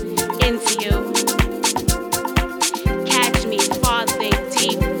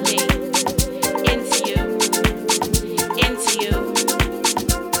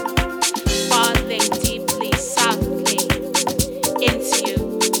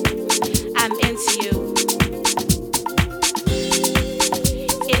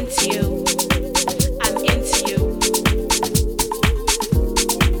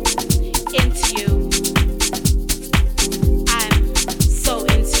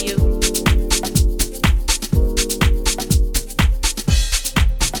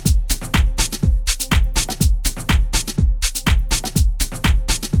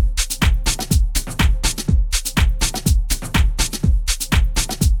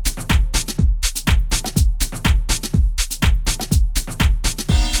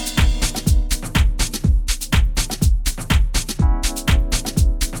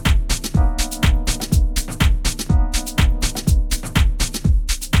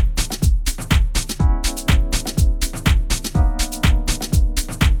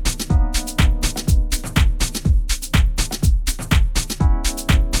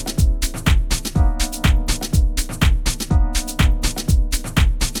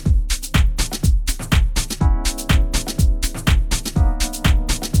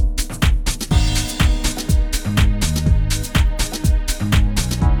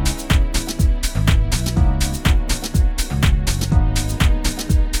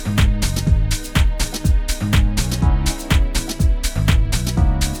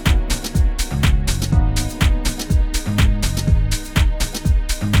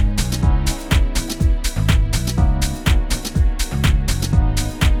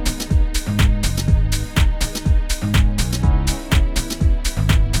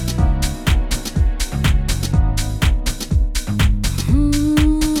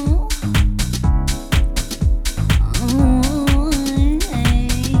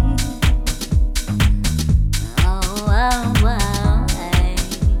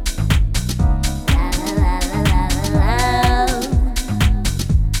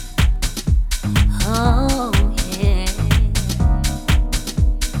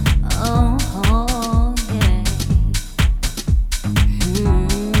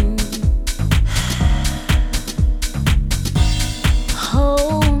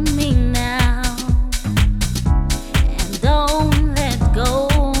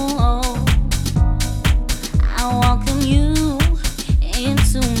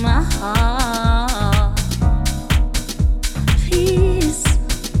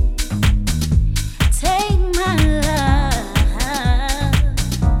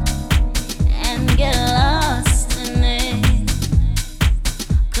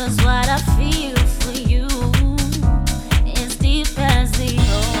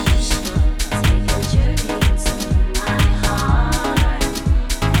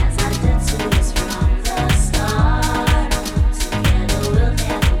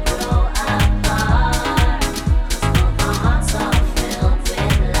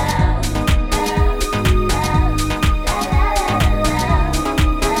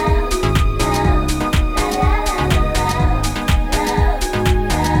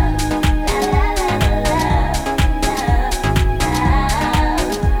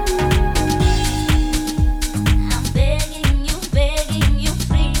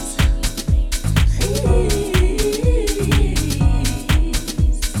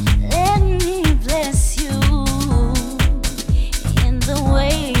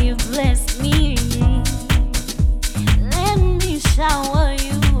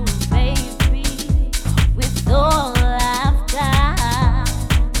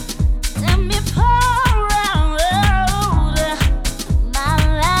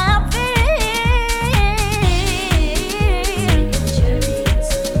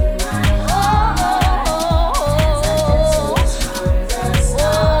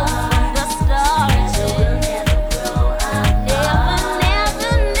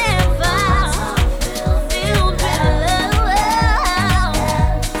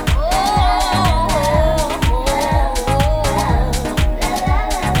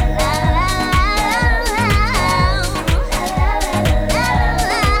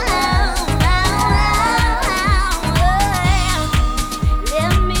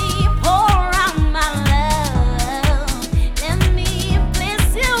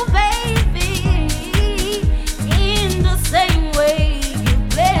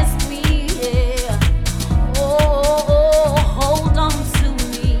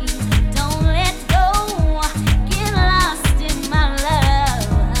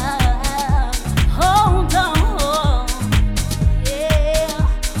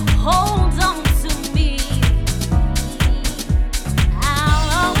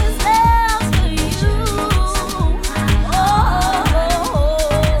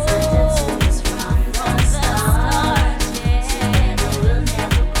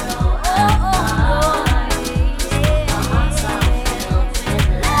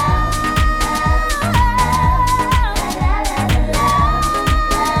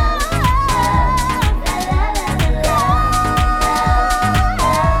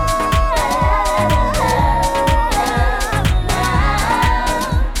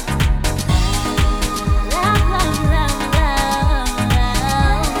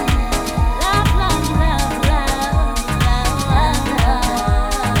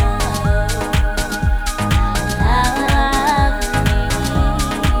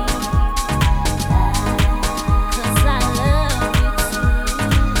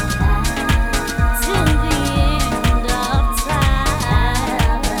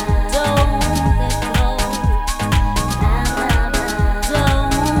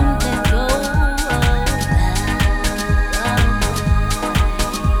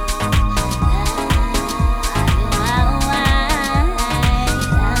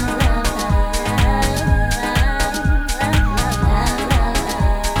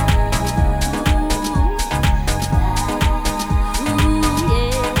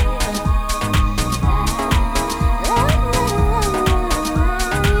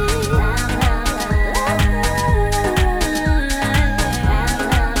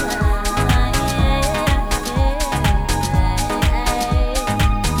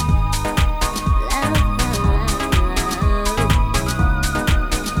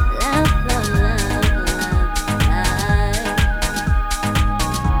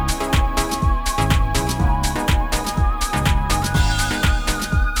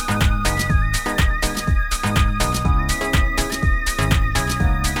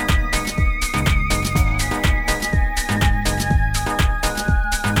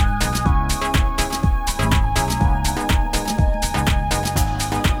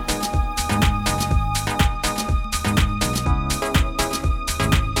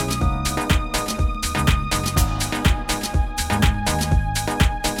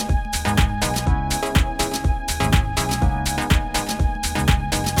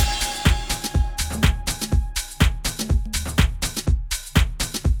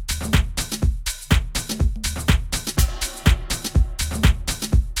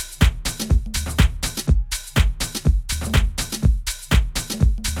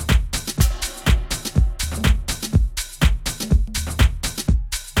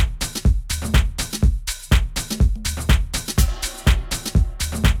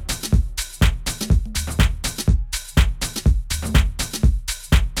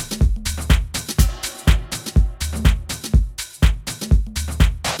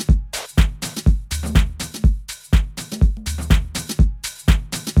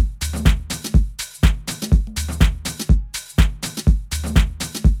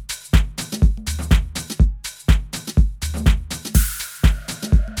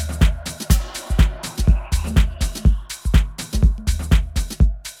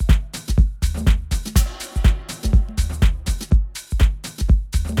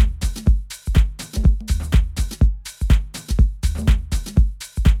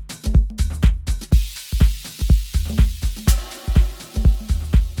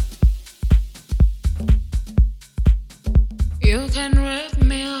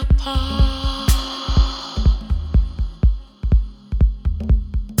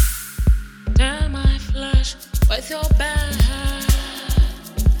 with your bare hands.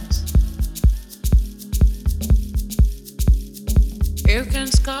 You can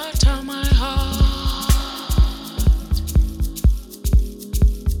scatter my heart,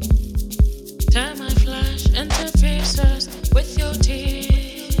 tear my flesh into pieces with your teeth.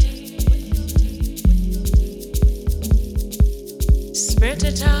 Spit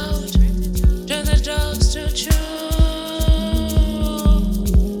it out to the dogs to chew.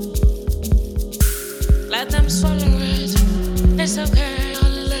 Let them swallow it.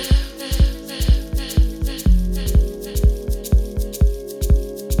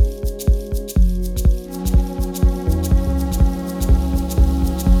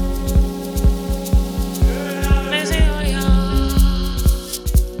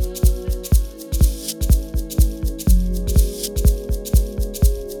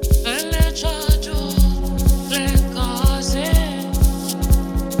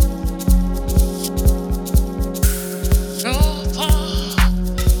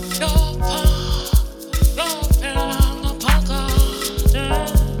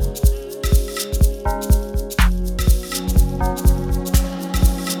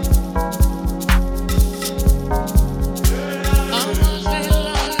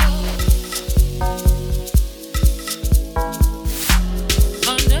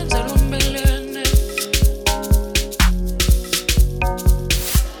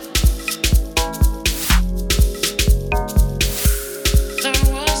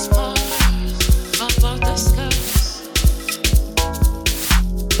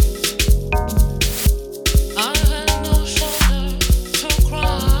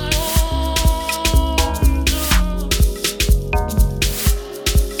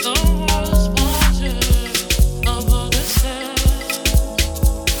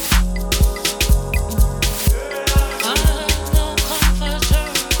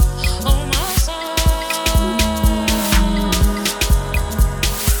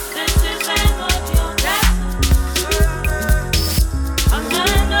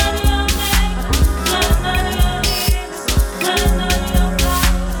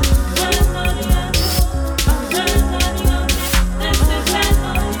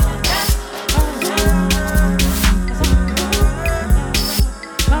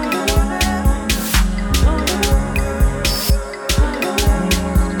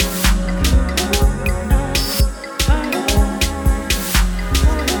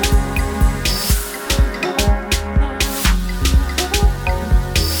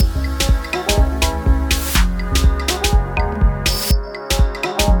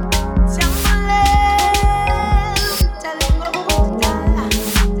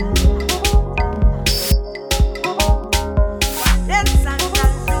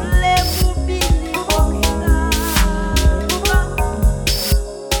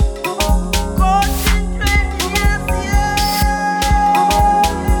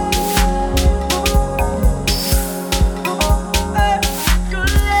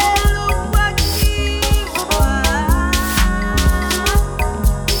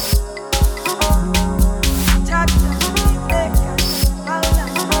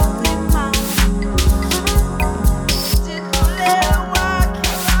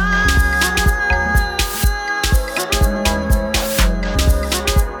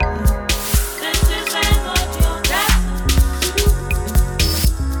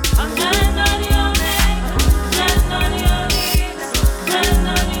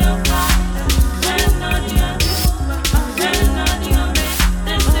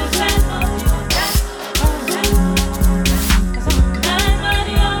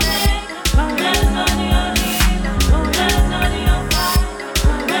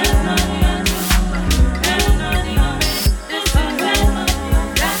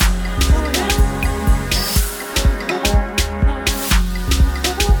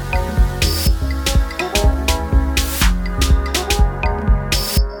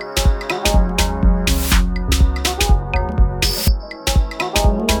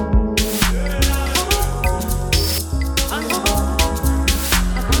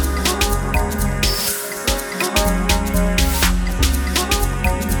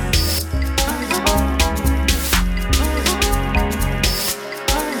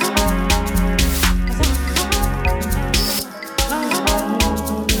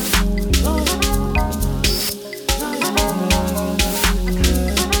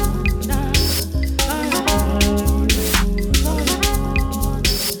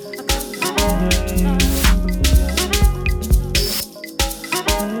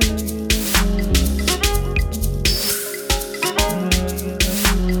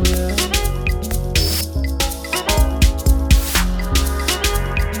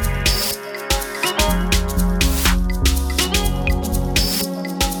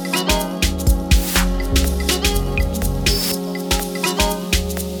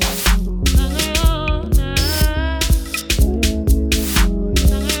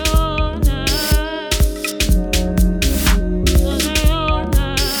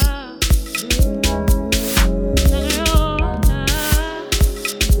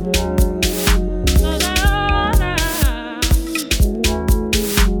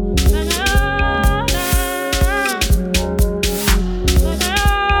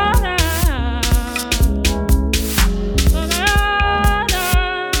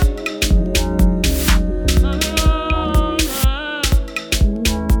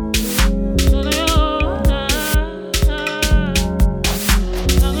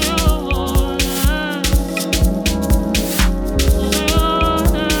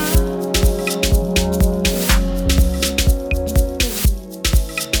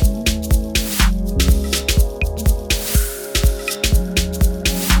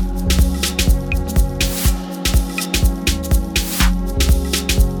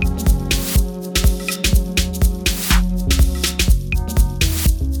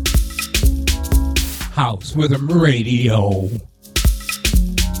 House Rhythm Radio.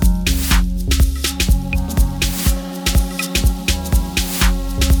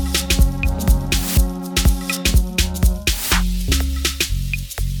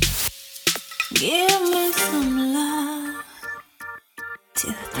 Give me some love to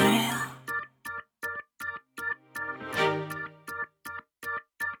the thrill.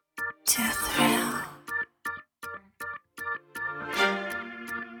 To the thrill.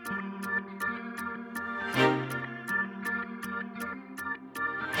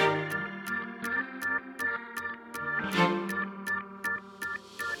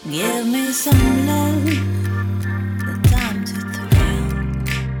 Give me some love, the time to thrill.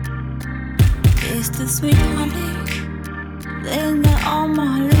 Taste the sweet honey, linger on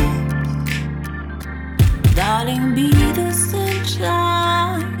my lips. Darling, be the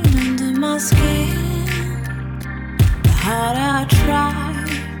sunshine under my skin. The harder I try,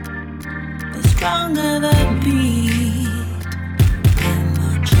 the stronger the beat in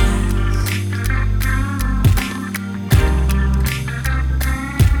my chest.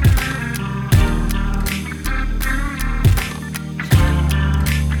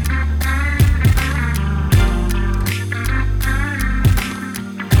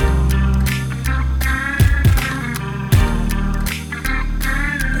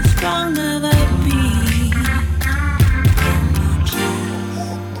 Stronger the beat in my chest.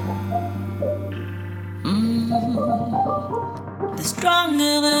 The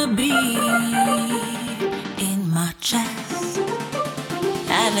stronger the beat in my chest.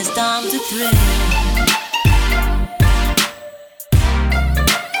 And it's time to thrill.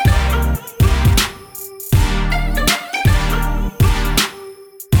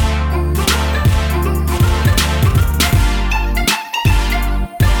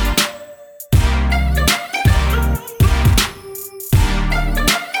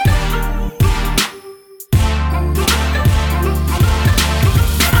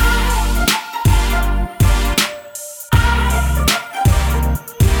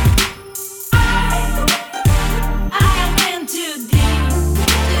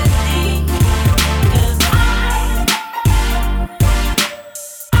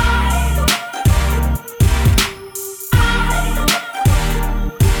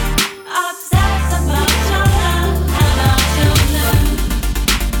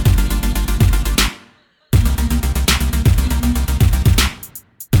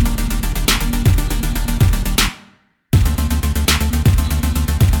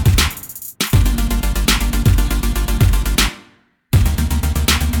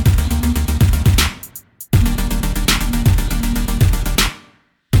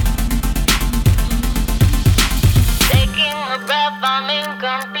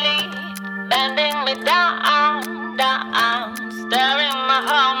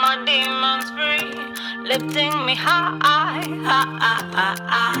 Lifting me high, high,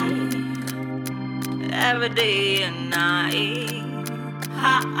 every day and night,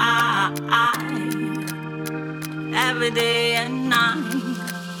 high, every day and night,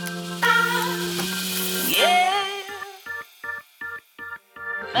 yeah,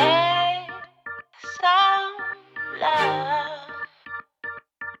 make some love,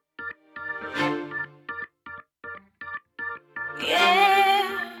 yeah.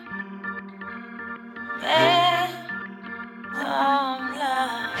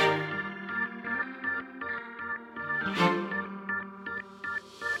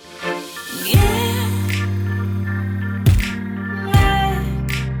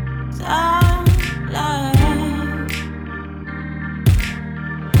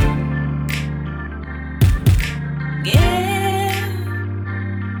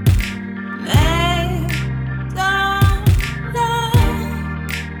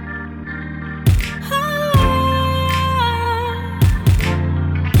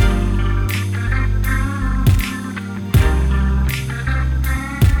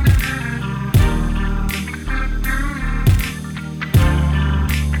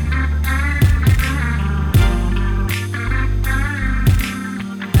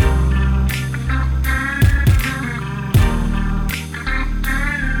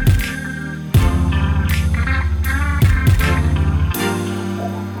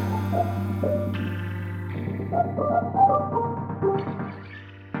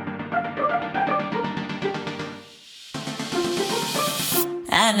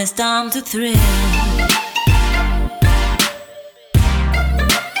 And it's time to thrill.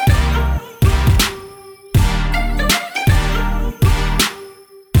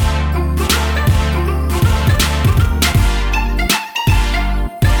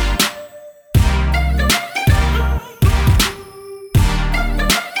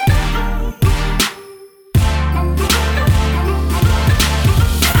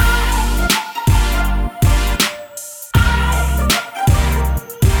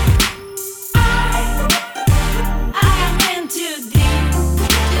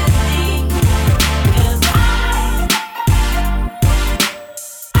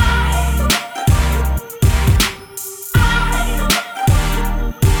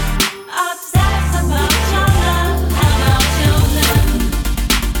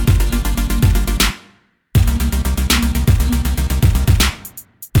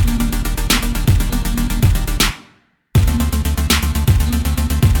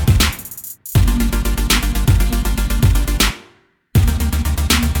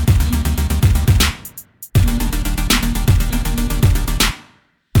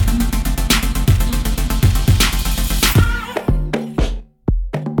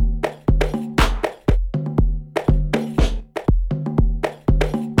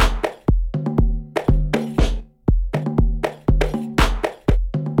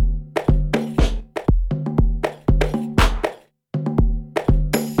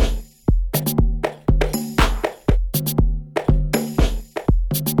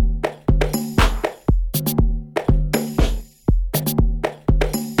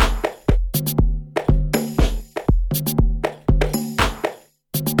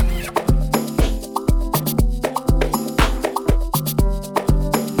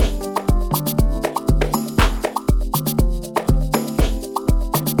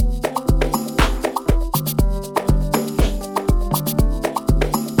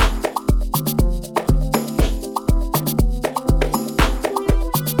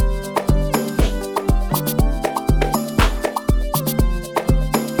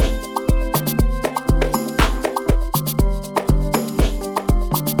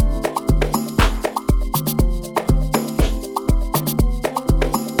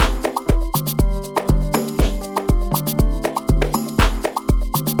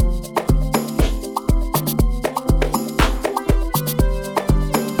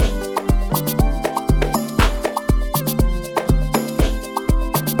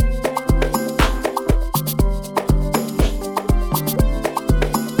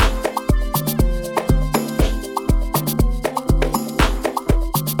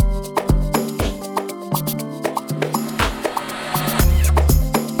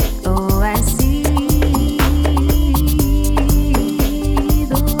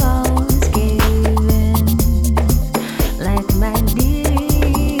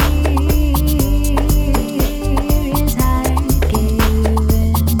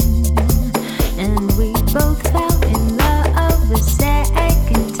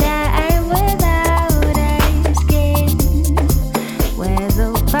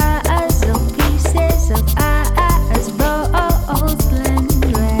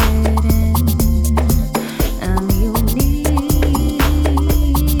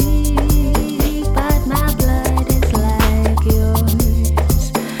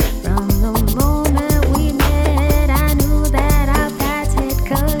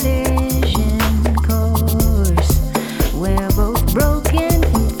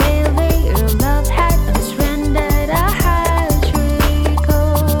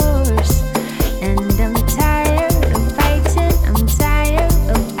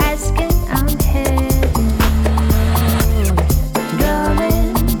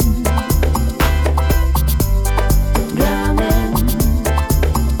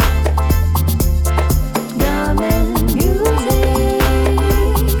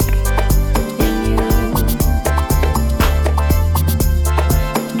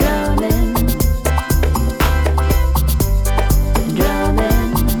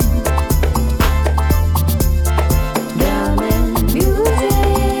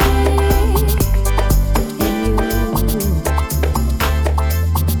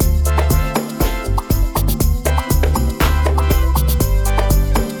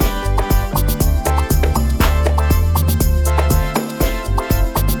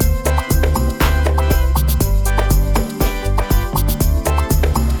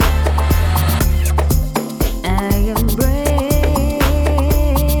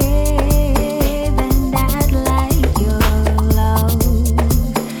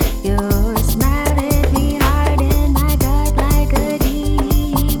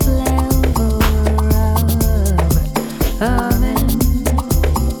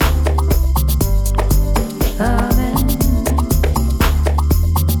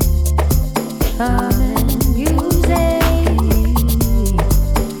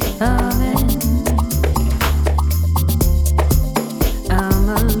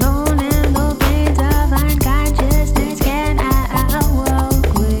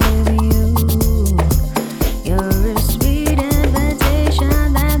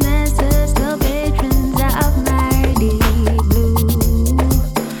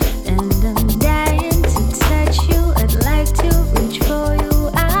 I'd like to reach for you.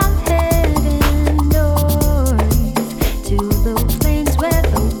 I'm heading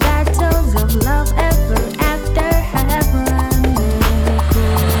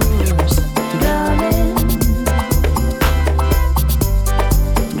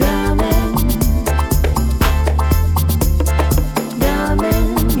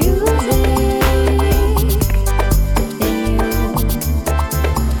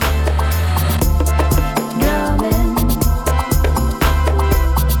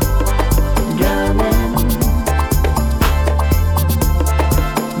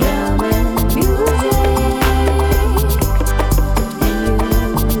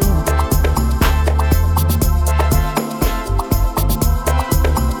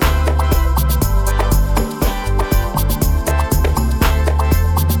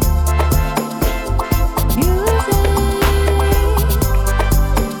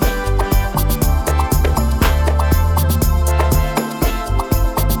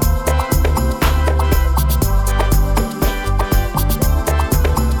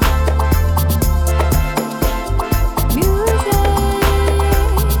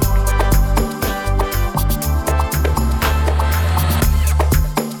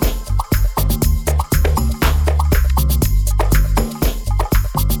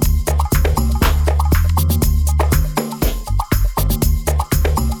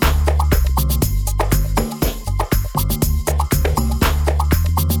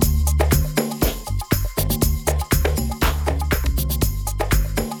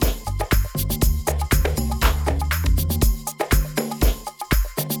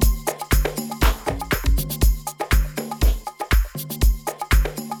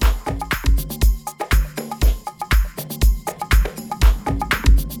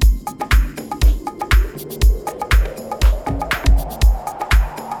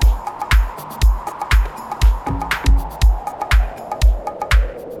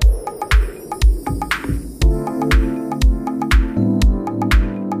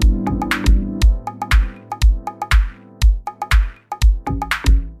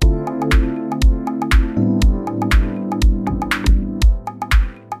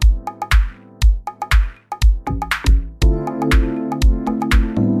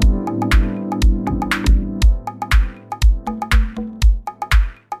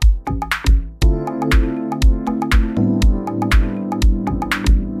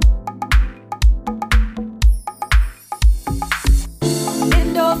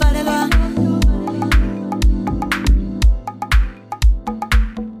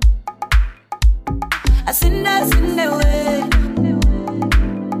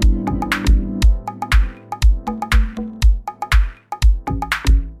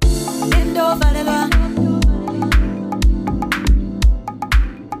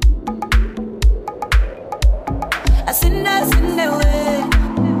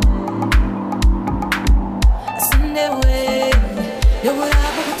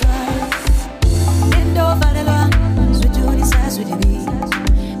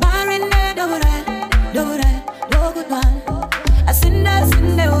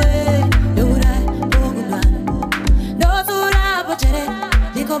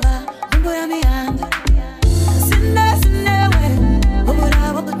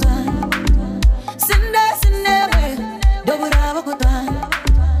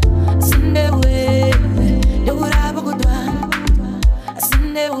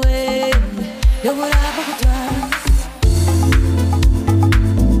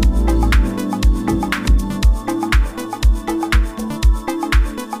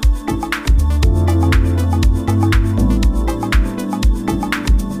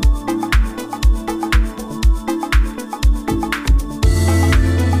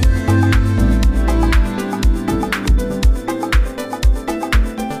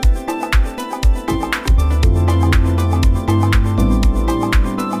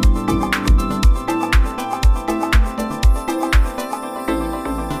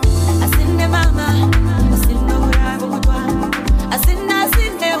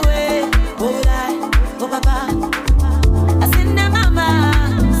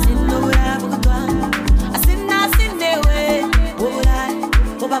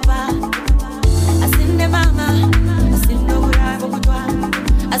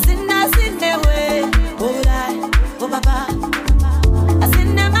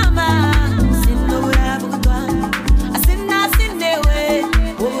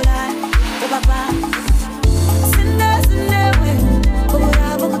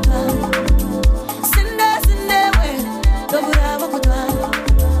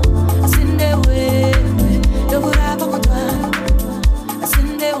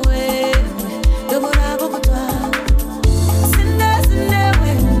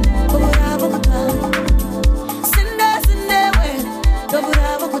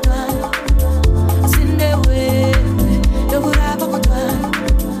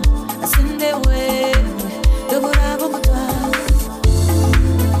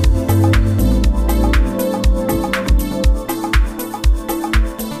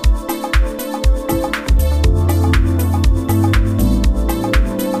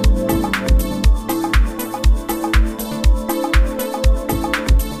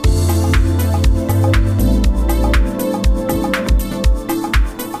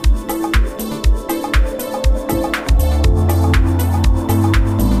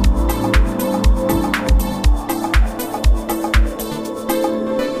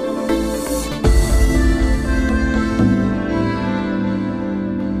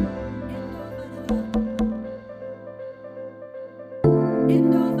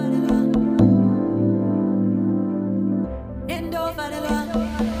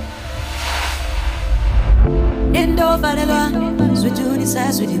Indo Falega, sweet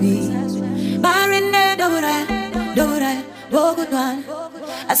Unisa, sweet B. Marine, Dora, Bogutwan.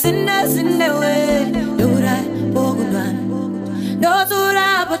 I send us in the way, Dora, Bogutwan. No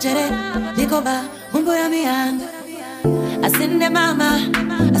Tura, Pochere, Nicoba, Umbuyamian. I send the mama,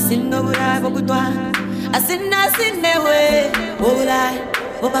 I send Dora, Bogutwan. I send us in the way, Ola,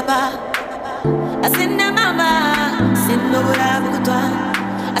 O Papa. I send the mama, send Dora, Bogutwan.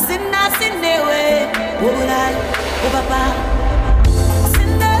 I send us in the way, Ola, O Papa.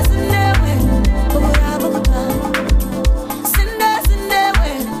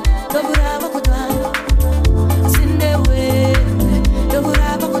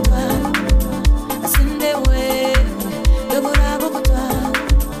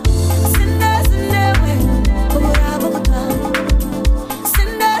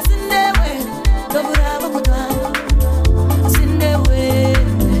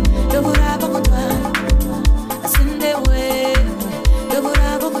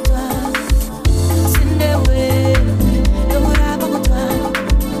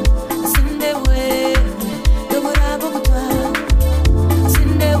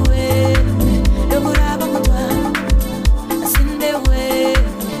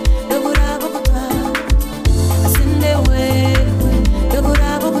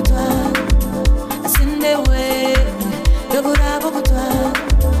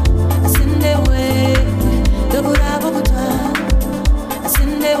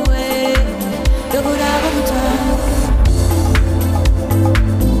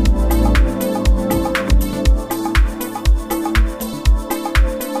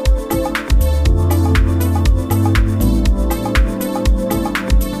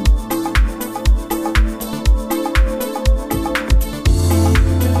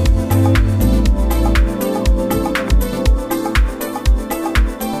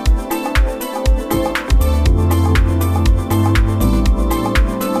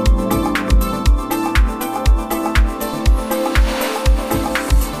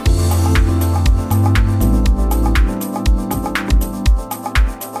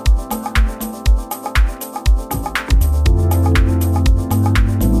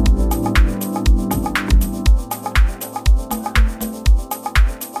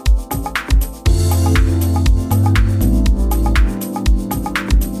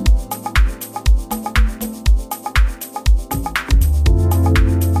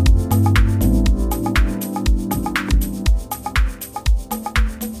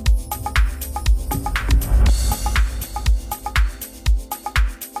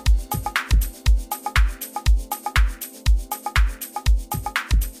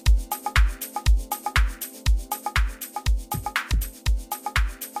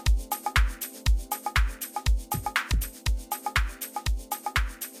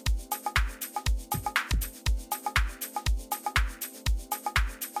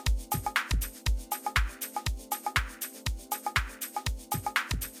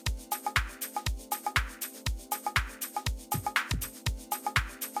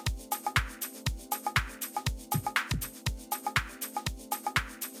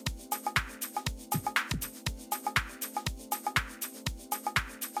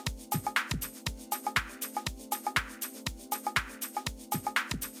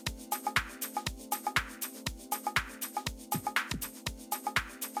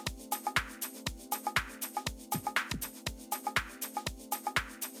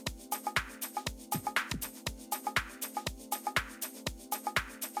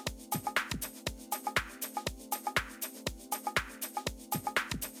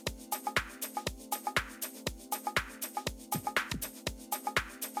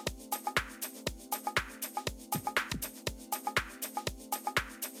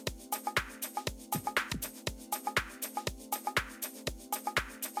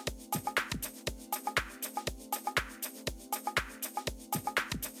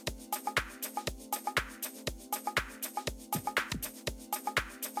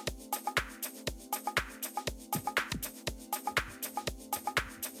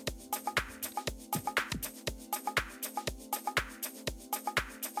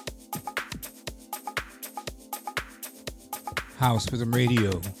 House Rhythm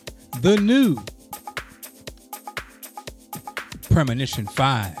Radio, the new Premonition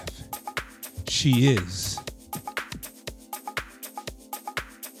 5. She is.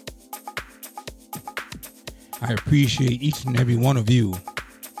 I appreciate each and every one of you.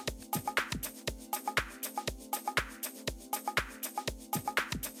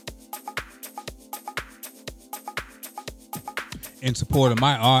 In support of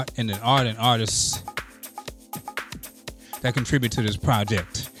my art and the art and artists that contribute to this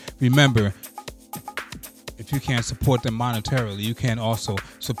project. Remember, if you can't support them monetarily, you can also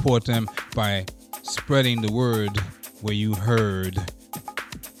support them by spreading the word where you heard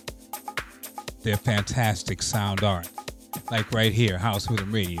their fantastic sound art. Like right here, House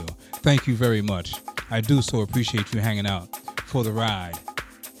Rhythm Radio. Thank you very much. I do so appreciate you hanging out for the ride.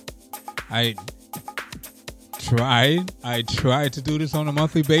 I tried to do this on a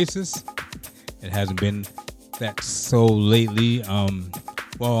monthly basis. It hasn't been that so lately.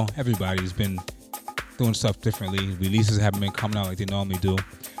 Well, everybody's been doing stuff differently. Releases haven't been coming out like they normally do.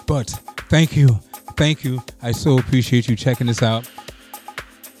 But thank you. I so appreciate you checking this out.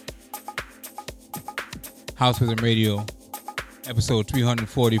 House Rhythm Radio, episode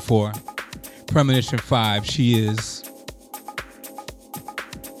 344. Premonition 5, she is.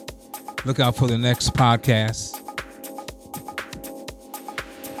 Look out for the next podcast.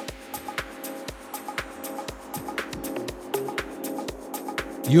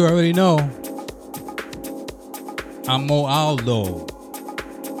 You already know. I'm Mo Aldo.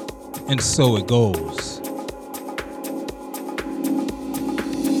 And so it goes.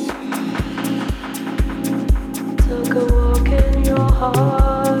 Took a walk in your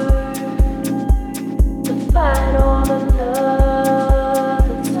heart to find all the love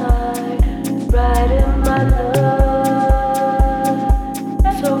inside, right in my love.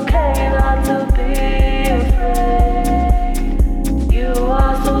 It's okay not to be afraid. You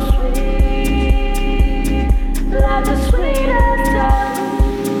are so sweet, like the sweetest time.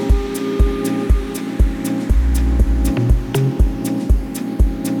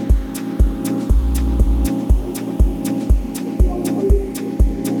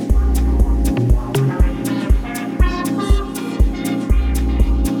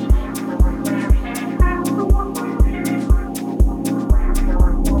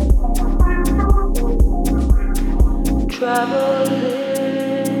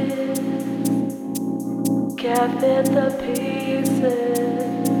 Can't fit the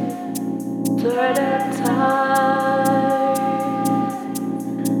pieces, turn and time.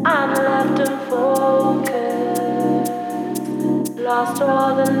 I'm left unfocused, lost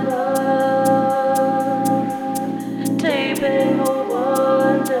all the love, deep in the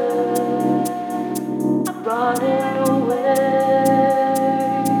wonder. I'm running away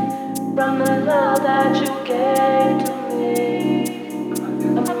from the love that you gave to me.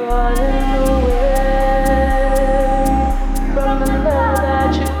 I'm running away from the love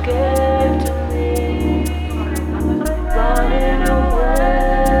that you gave to me. Running away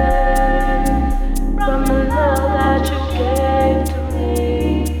from the love that you gave to me.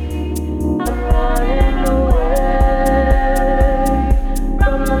 I'm running away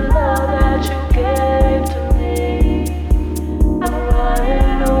from the love that you gave to me. I'm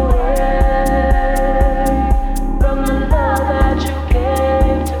running away from the love that you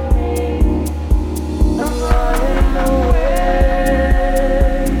gave to me. I'm running away.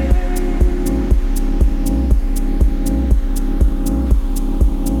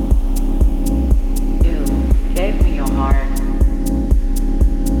 You gave me your heart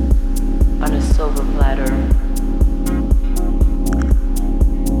on a silver platter.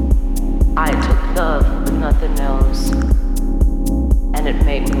 I took love with nothing else, and it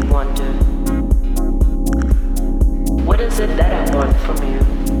made me wonder, what is it that I want from you?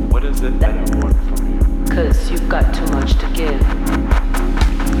 What is it that I want from you? 'Cause you've got too much to give.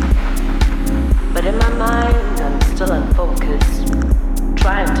 But in my mind, I'm still unfocused,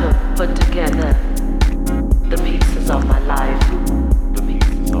 trying to put together the pieces of my life. The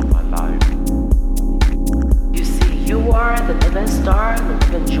pieces of my life. You see, you are the living star, the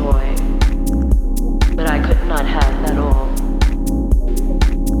living joy. But I could not have that all.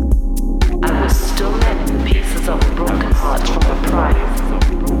 I was still meant the pieces of broken hearts from a prior.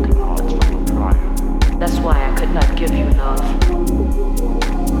 That's why I could not give you love.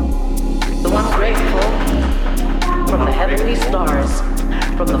 Though I'm grateful from the heavenly stars,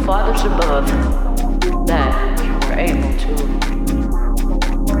 from the fathers above, that you were able to.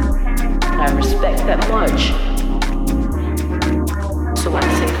 And I respect that much. So I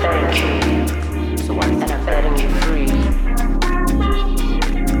say thank you. And I'm letting you free.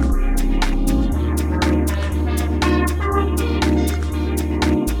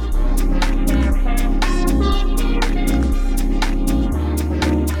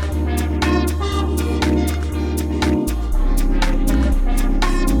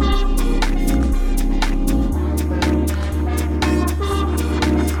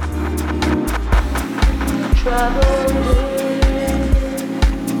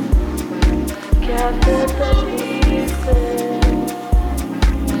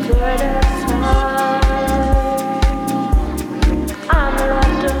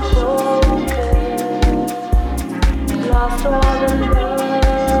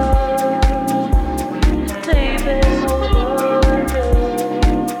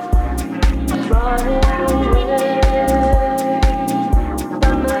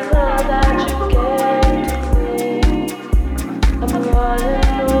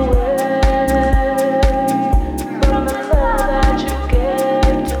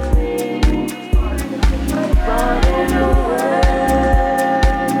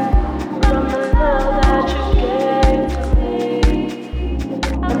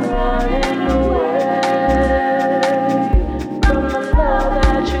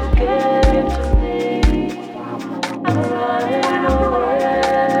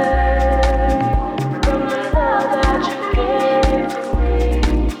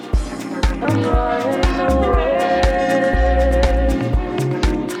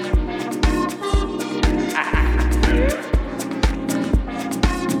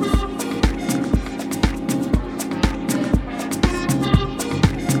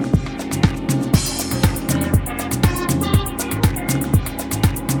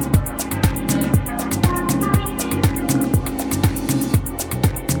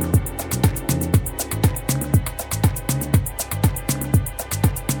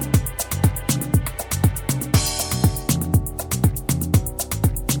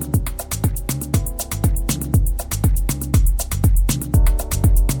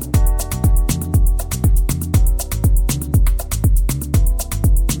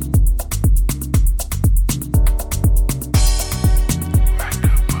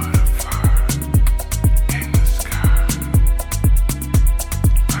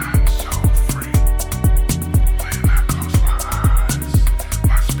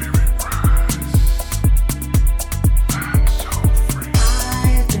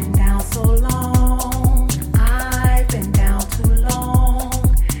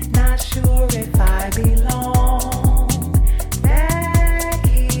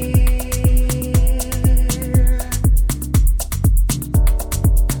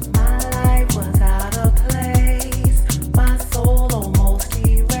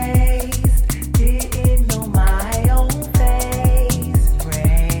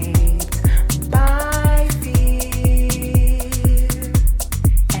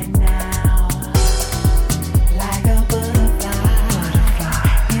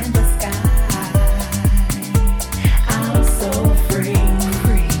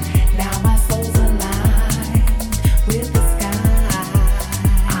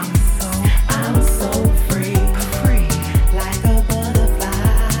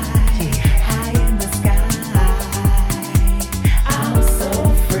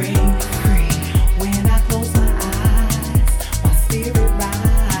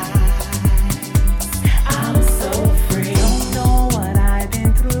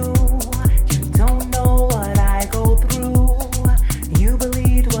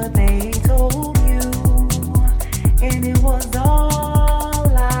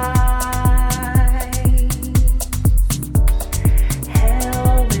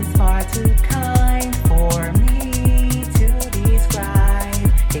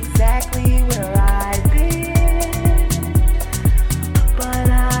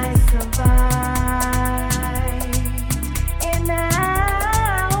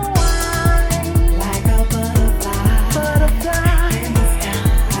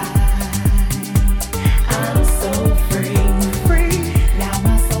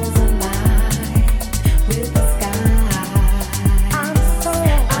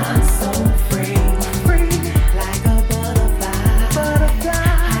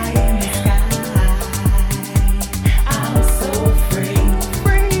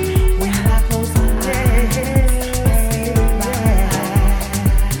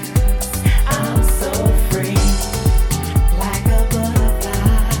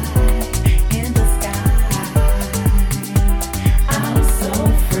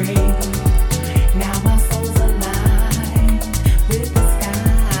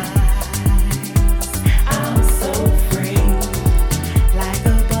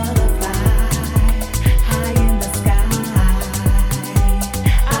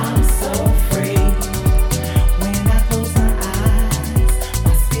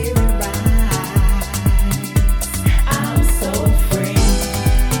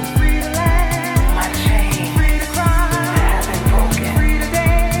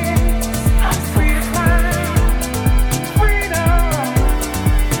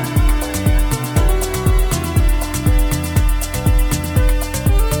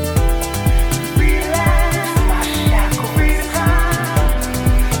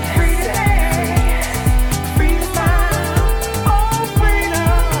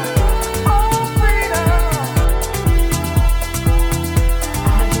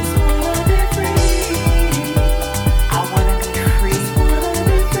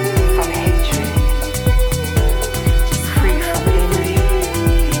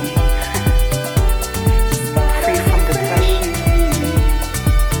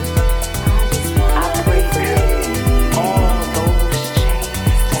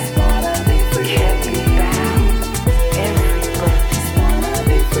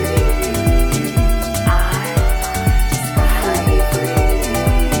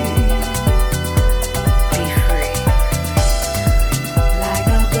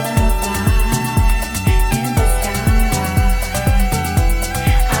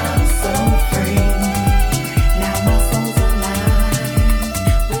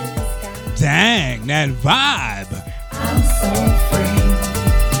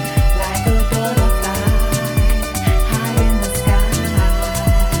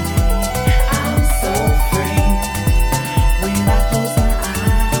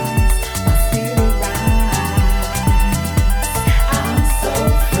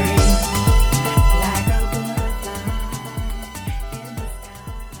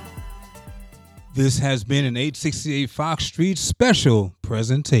 This has been an 868 Fox Street special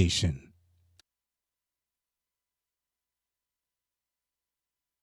presentation.